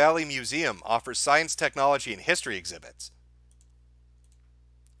Kalamazoo Valley Museum offers science, technology, and history exhibits.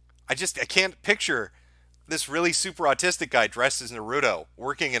 I can't picture this really super autistic guy dressed as Naruto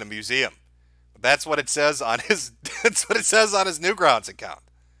working in a museum. That's what it says on his that's what it says on his Newgrounds account.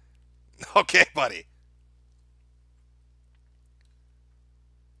 Okay, buddy.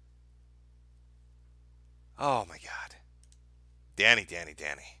 Oh my god. Dany.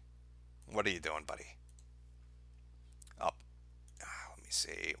 What are you doing, buddy? Up. Let me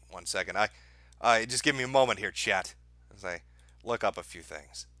see. 1 second. I just give me a moment here, chat. As I look up a few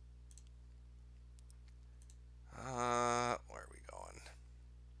things. Where are we going?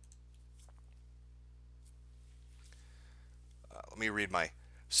 Let me read my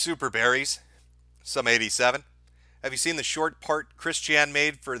super berries. Some 87. Have you seen the short part Chris Chan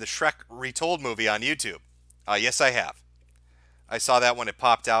made for the Shrek Retold movie on YouTube? Yes, I have. I saw that when it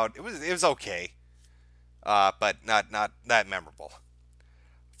popped out. It was okay, but not that memorable.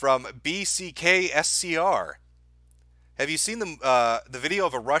 From BCKSCR, have you seen the video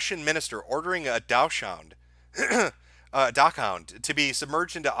of a Russian minister ordering a dachshund, dachshund to be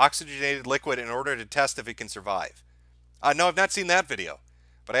submerged into oxygenated liquid in order to test if it can survive? No, I've not seen that video,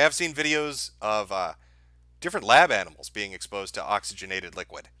 but I have seen videos of different lab animals being exposed to oxygenated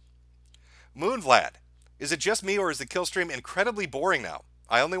liquid. Moonvlad, is it just me or is the kill stream incredibly boring now?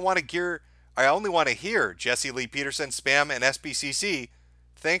 I only want to hear Jesse Lee Peterson spam and SBCC.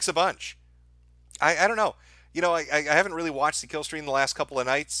 Thanks a bunch. I don't know. You know, I haven't really watched the kill stream the last couple of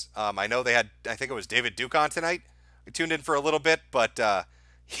nights. I know they had, I think it was David Duke on tonight. I tuned in for a little bit, but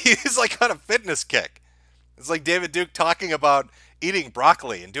he's like on a fitness kick. It's like David Duke talking about eating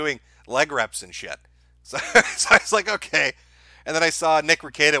broccoli and doing leg reps and shit. So I was like, okay. And then I saw Nick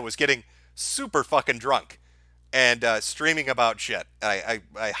Rekieta was getting super fucking drunk and streaming about shit. I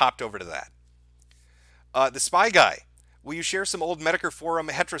hopped over to that. The Spy Guy. Will you share some old Metokur forum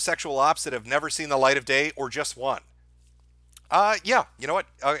heterosexual ops that have never seen the light of day or just one? Yeah. You know what?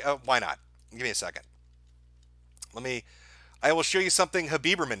 Why not? Give me a second. I will show you something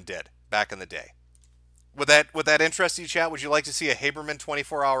Habiberman did back in the day. Would that interest you, chat? Would you like to see a Haberman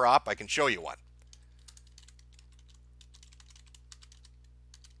 24-hour op? I can show you one.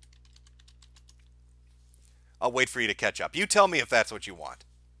 I'll wait for you to catch up. You tell me if that's what you want.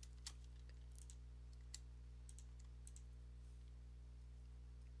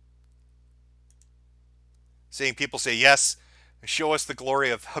 Seeing people say yes, show us the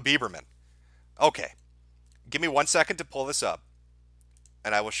glory of Habiberman. Okay. Give me 1 second to pull this up,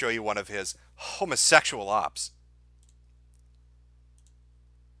 and I will show you one of his homosexual ops.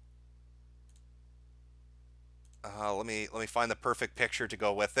 Let me find the perfect picture to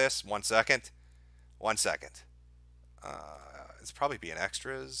go with this. 1 second. 1 second. It's probably be in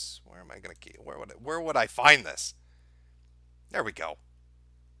extras. Where am I gonna keep? Where would I find this? There we go.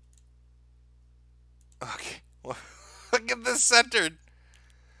 Okay. Look at this centered.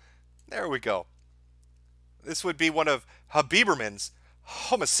 There we go. This would be one of Habiberman's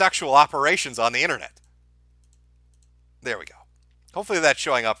homosexual operations on the internet. There we go. Hopefully that's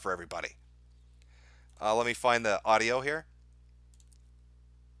showing up for everybody. Let me find the audio here.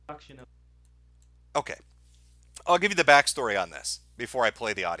 Okay. I'll give you the backstory on this before I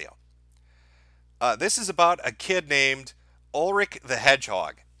play the audio. This is about a kid named Ulrich the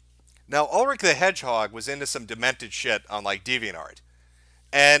Hedgehog. Now, Ulrich the Hedgehog was into some demented shit on like DeviantArt.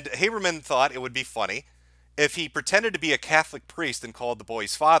 And Haberman thought it would be funny if he pretended to be a Catholic priest and called the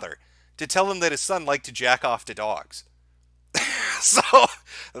boy's father to tell him that his son liked to jack off to dogs. So,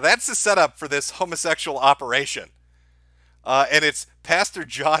 that's the setup for this homosexual operation. And it's Pastor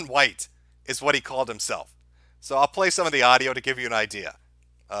John White is what he called himself. So I'll play some of the audio to give you an idea.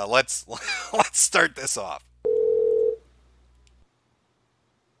 Let's start this off.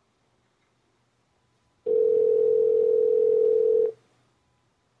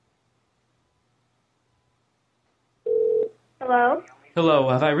 Hello? Hello,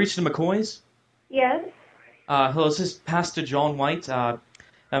 have I reached the McCoys? Yes? Hello, this is Pastor John White. Can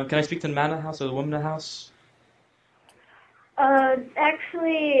I speak to the man of the house or the woman of the house?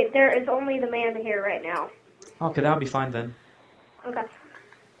 Actually, there is only the man here right now. Okay, that'll be fine then. Okay.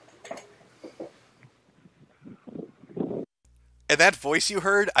 And that voice you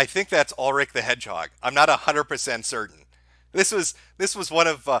heard, I think that's Ulrich the Hedgehog. I'm not 100% certain. This was one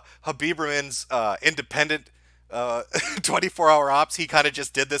of Habiberman's independent 24-hour ops. He kind of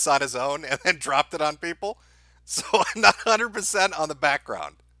just did this on his own and then dropped it on people. So I'm not 100% on the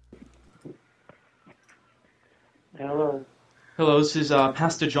background. Hello. Hello, this is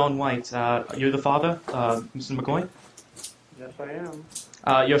Pastor John White. You're the father, Mr. McCoy? Yes, I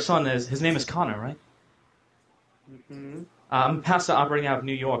am. Your son his name is Connor, right? Mm-hmm. I'm a pastor operating out of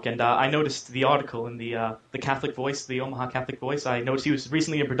New York, and I noticed the article in the Catholic Voice, the Omaha Catholic Voice. I noticed he was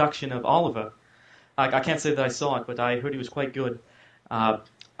recently in production of Oliver. I can't say that I saw it, but I heard he was quite good. I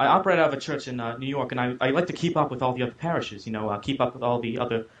operate out of a church in New York, and I like to keep up with all the other parishes, keep up with all the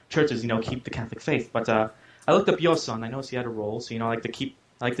other churches, keep the Catholic faith. But I looked up your son. I noticed he had a role, so I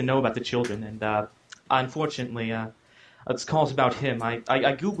like to know about the children. And unfortunately, this call's about him. I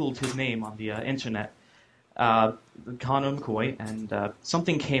Googled his name on the internet, Connor McCoy, and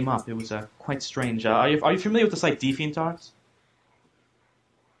something came up. It was quite strange. Are you familiar with the site BTCash?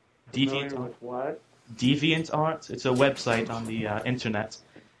 Familiar with what? DeviantArt. It's a website on the internet.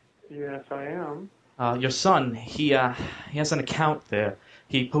 Yes, I am. Your son, he has an account there.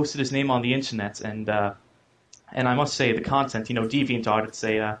 He posted his name on the internet, and I must say the content, DeviantArt. It's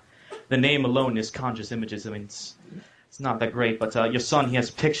the name alone is conjures images. I mean, it's not that great. But your son, he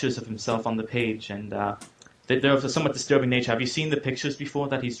has pictures of himself on the page, and they're of a somewhat disturbing nature. Have you seen the pictures before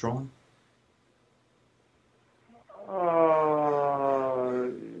that he's drawn?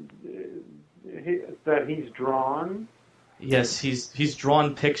 That he's drawn? Yes, he's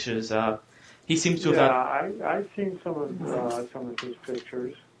drawn pictures. He seems to have. Yeah, I've seen some of his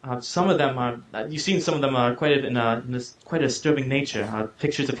pictures. Some of them are. You've seen some of them are quite quite a disturbing nature.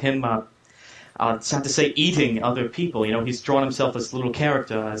 Pictures of him. It's sad to say, eating other people. He's drawn himself as a little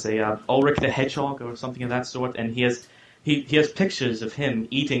character, as a Ulrich the Hedgehog or something of that sort, and he has pictures of him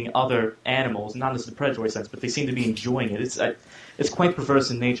eating other animals, not in the predatory sense, but they seem to be enjoying it. It's quite perverse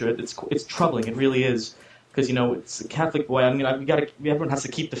in nature. It's troubling. It really is, because it's a Catholic boy. I mean, everyone has to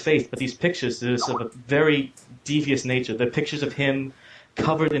keep the faith, but these pictures, they're of a very devious nature. They're pictures of him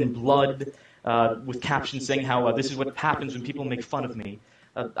covered in blood, with captions saying how this is what happens when people make fun of me.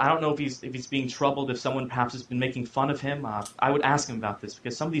 I don't know if he's being troubled, if someone perhaps has been making fun of him. I would ask him about this,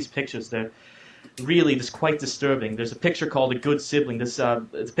 because some of these pictures, they're really just quite disturbing. There's a picture called A Good Sibling. It's a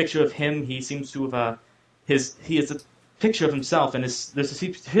picture of him. He seems to have he has a picture of himself, and there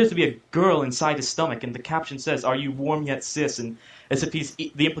appears to be a girl inside his stomach, and the caption says, "Are you warm yet, sis?" And as if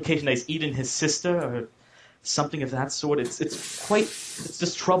the implication that he's eaten his sister or something of that sort. It's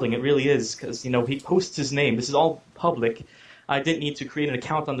just troubling. It really is, because he posts his name. This is all public. I didn't need to create an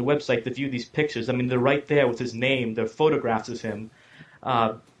account on the website to view these pictures. I mean, they're right there with his name. They're photographs of him.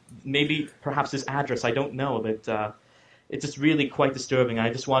 Maybe, perhaps his address. I don't know, but it's just really quite disturbing.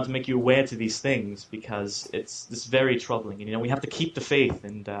 I just wanted to make you aware to these things, because it's very troubling. And, we have to keep the faith.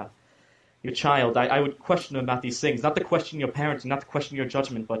 And your child, I would question him about these things. Not to question your parenting, not to question your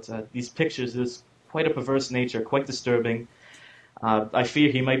judgment, but these pictures, there's quite a perverse nature, quite disturbing. I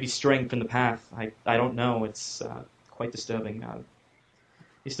fear he might be straying from the path. I don't know. It's quite disturbing.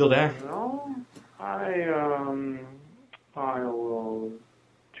 You still there? No, I will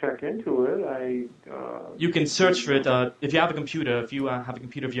check into it. You can search for it. If you have a computer, if you have a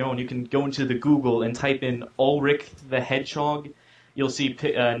computer of your own, you can go into the Google and type in Ulrich the Hedgehog. You'll see,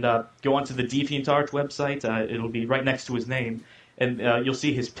 and go onto the DeviantArt website. It'll be right next to his name, and you'll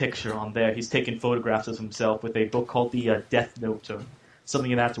see his picture on there. He's taken photographs of himself with a book called the Death Note, or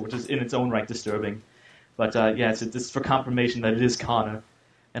something of that sort, which is in its own right disturbing. But yeah, it's for confirmation that it is Connor,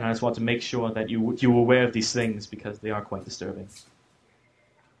 and I just want to make sure that you're aware of these things, because they are quite disturbing.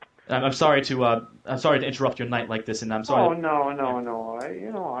 I'm sorry to interrupt your night like this, and I'm sorry. Oh no.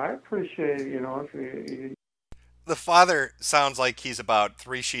 I appreciate if you. The father sounds like he's about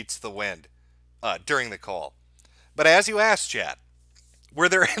 3 sheets to the wind during the call. But as you asked, chat, were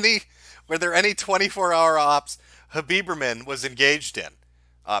there any 24-hour ops Habiberman was engaged in?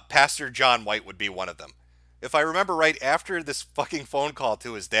 Pastor John White would be one of them. If I remember right, after this fucking phone call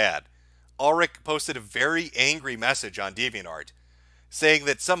to his dad, Ulrich posted a very angry message on DeviantArt saying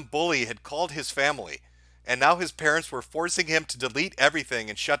that some bully had called his family, and now his parents were forcing him to delete everything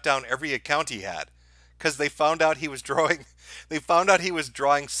and shut down every account he had, because they found out he was drawing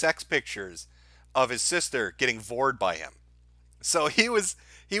sex pictures of his sister getting vored by him. So he was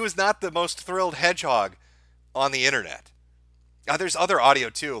not the most thrilled hedgehog on the internet. There's other audio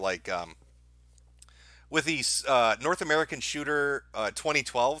too, like with the North American Shooter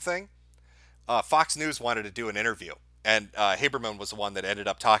 2012 thing. Fox News wanted to do an interview, and Habiberman was the one that ended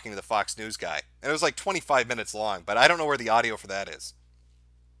up talking to the Fox News guy, and it was like 25 minutes long, but I don't know where the audio for that is.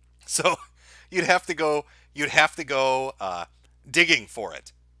 So you'd have to go digging for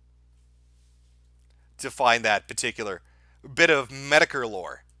it to find that particular bit of Metokur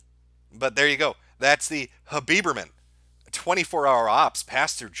lore. But there you go. That's the Habiberman 24-hour ops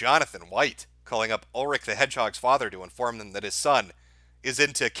Pastor Jonathan White calling up Ulrich the Hedgehog's father to inform them that his son is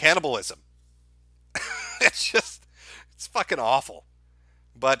into cannibalism. It's fucking awful.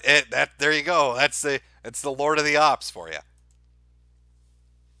 But there you go. That's the Lord of the Ops for you.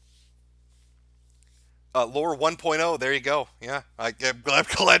 Lore 1.0, there you go. Yeah, I'm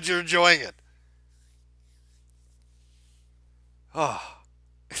glad you're enjoying it. Oh.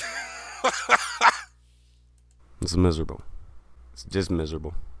 It's miserable. It's just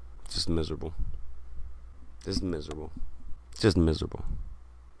miserable. Just miserable. Just miserable. Just miserable.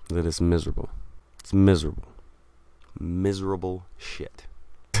 That is miserable. It's miserable. Miserable shit.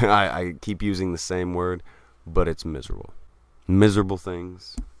 I keep using the same word, but it's miserable. Miserable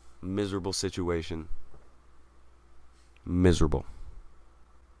things. Miserable situation. Miserable.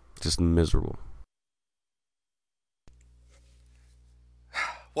 Just miserable.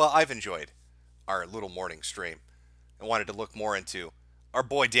 Well, I've enjoyed our little morning stream and wanted to look more into our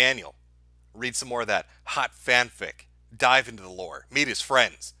boy Daniel, read some more of that hot fanfic, dive into the lore, meet his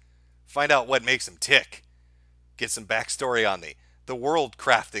friends, find out what makes him tick, get some backstory on the world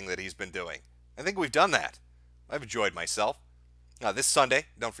crafting that he's been doing. I think we've done that. I've enjoyed myself. This Sunday,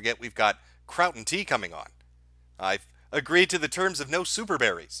 don't forget, we've got Kraut and Tea coming on. I've agreed to the terms of no super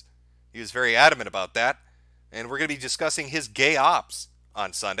berries. He was very adamant about that, and we're going to be discussing his gay ops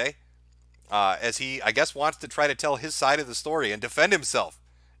on Sunday, as he, I guess, wants to try to tell his side of the story and defend himself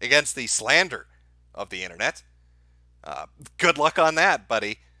against the slander of the internet. Good luck on that,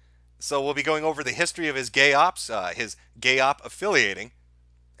 buddy. So we'll be going over the history of his gay ops, his gay op affiliating,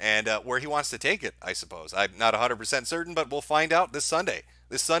 and where he wants to take it, I suppose. I'm not 100% certain, but we'll find out this Sunday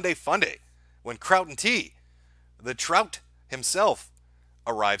fun day, when Kraut and Tea, the Trout himself,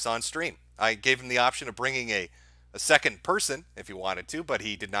 arrives on stream. I gave him the option of bringing a second person if he wanted to, but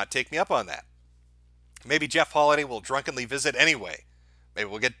he did not take me up on that. Maybe Jeff Holiday will drunkenly visit anyway. Maybe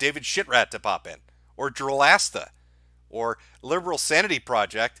we'll get David Shitrat to pop in, or Drolasta, or Liberal Sanity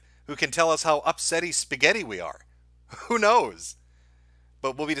Project, who can tell us how upsetty spaghetti we are. Who knows?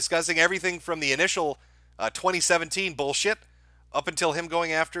 But we'll be discussing everything from the initial 2017 bullshit up until him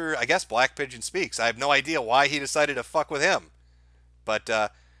going after, I guess, Black Pigeon Speaks. I have no idea why he decided to fuck with him. But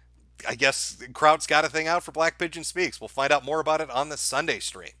I guess Kraut's got a thing out for Black Pigeon Speaks. We'll find out more about it on the Sunday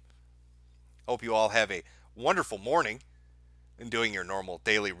stream. Hope you all have a wonderful morning in doing your normal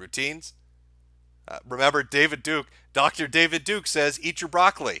daily routines. Remember, Dr. David Duke says, eat your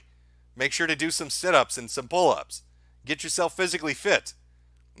broccoli. Make sure to do some sit-ups and some pull-ups. Get yourself physically fit.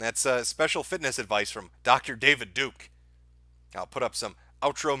 That's special fitness advice from Dr. David Duke. I'll put up some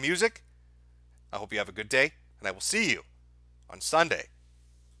outro music. I hope you have a good day, and I will see you on Sunday.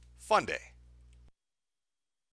 Fun day.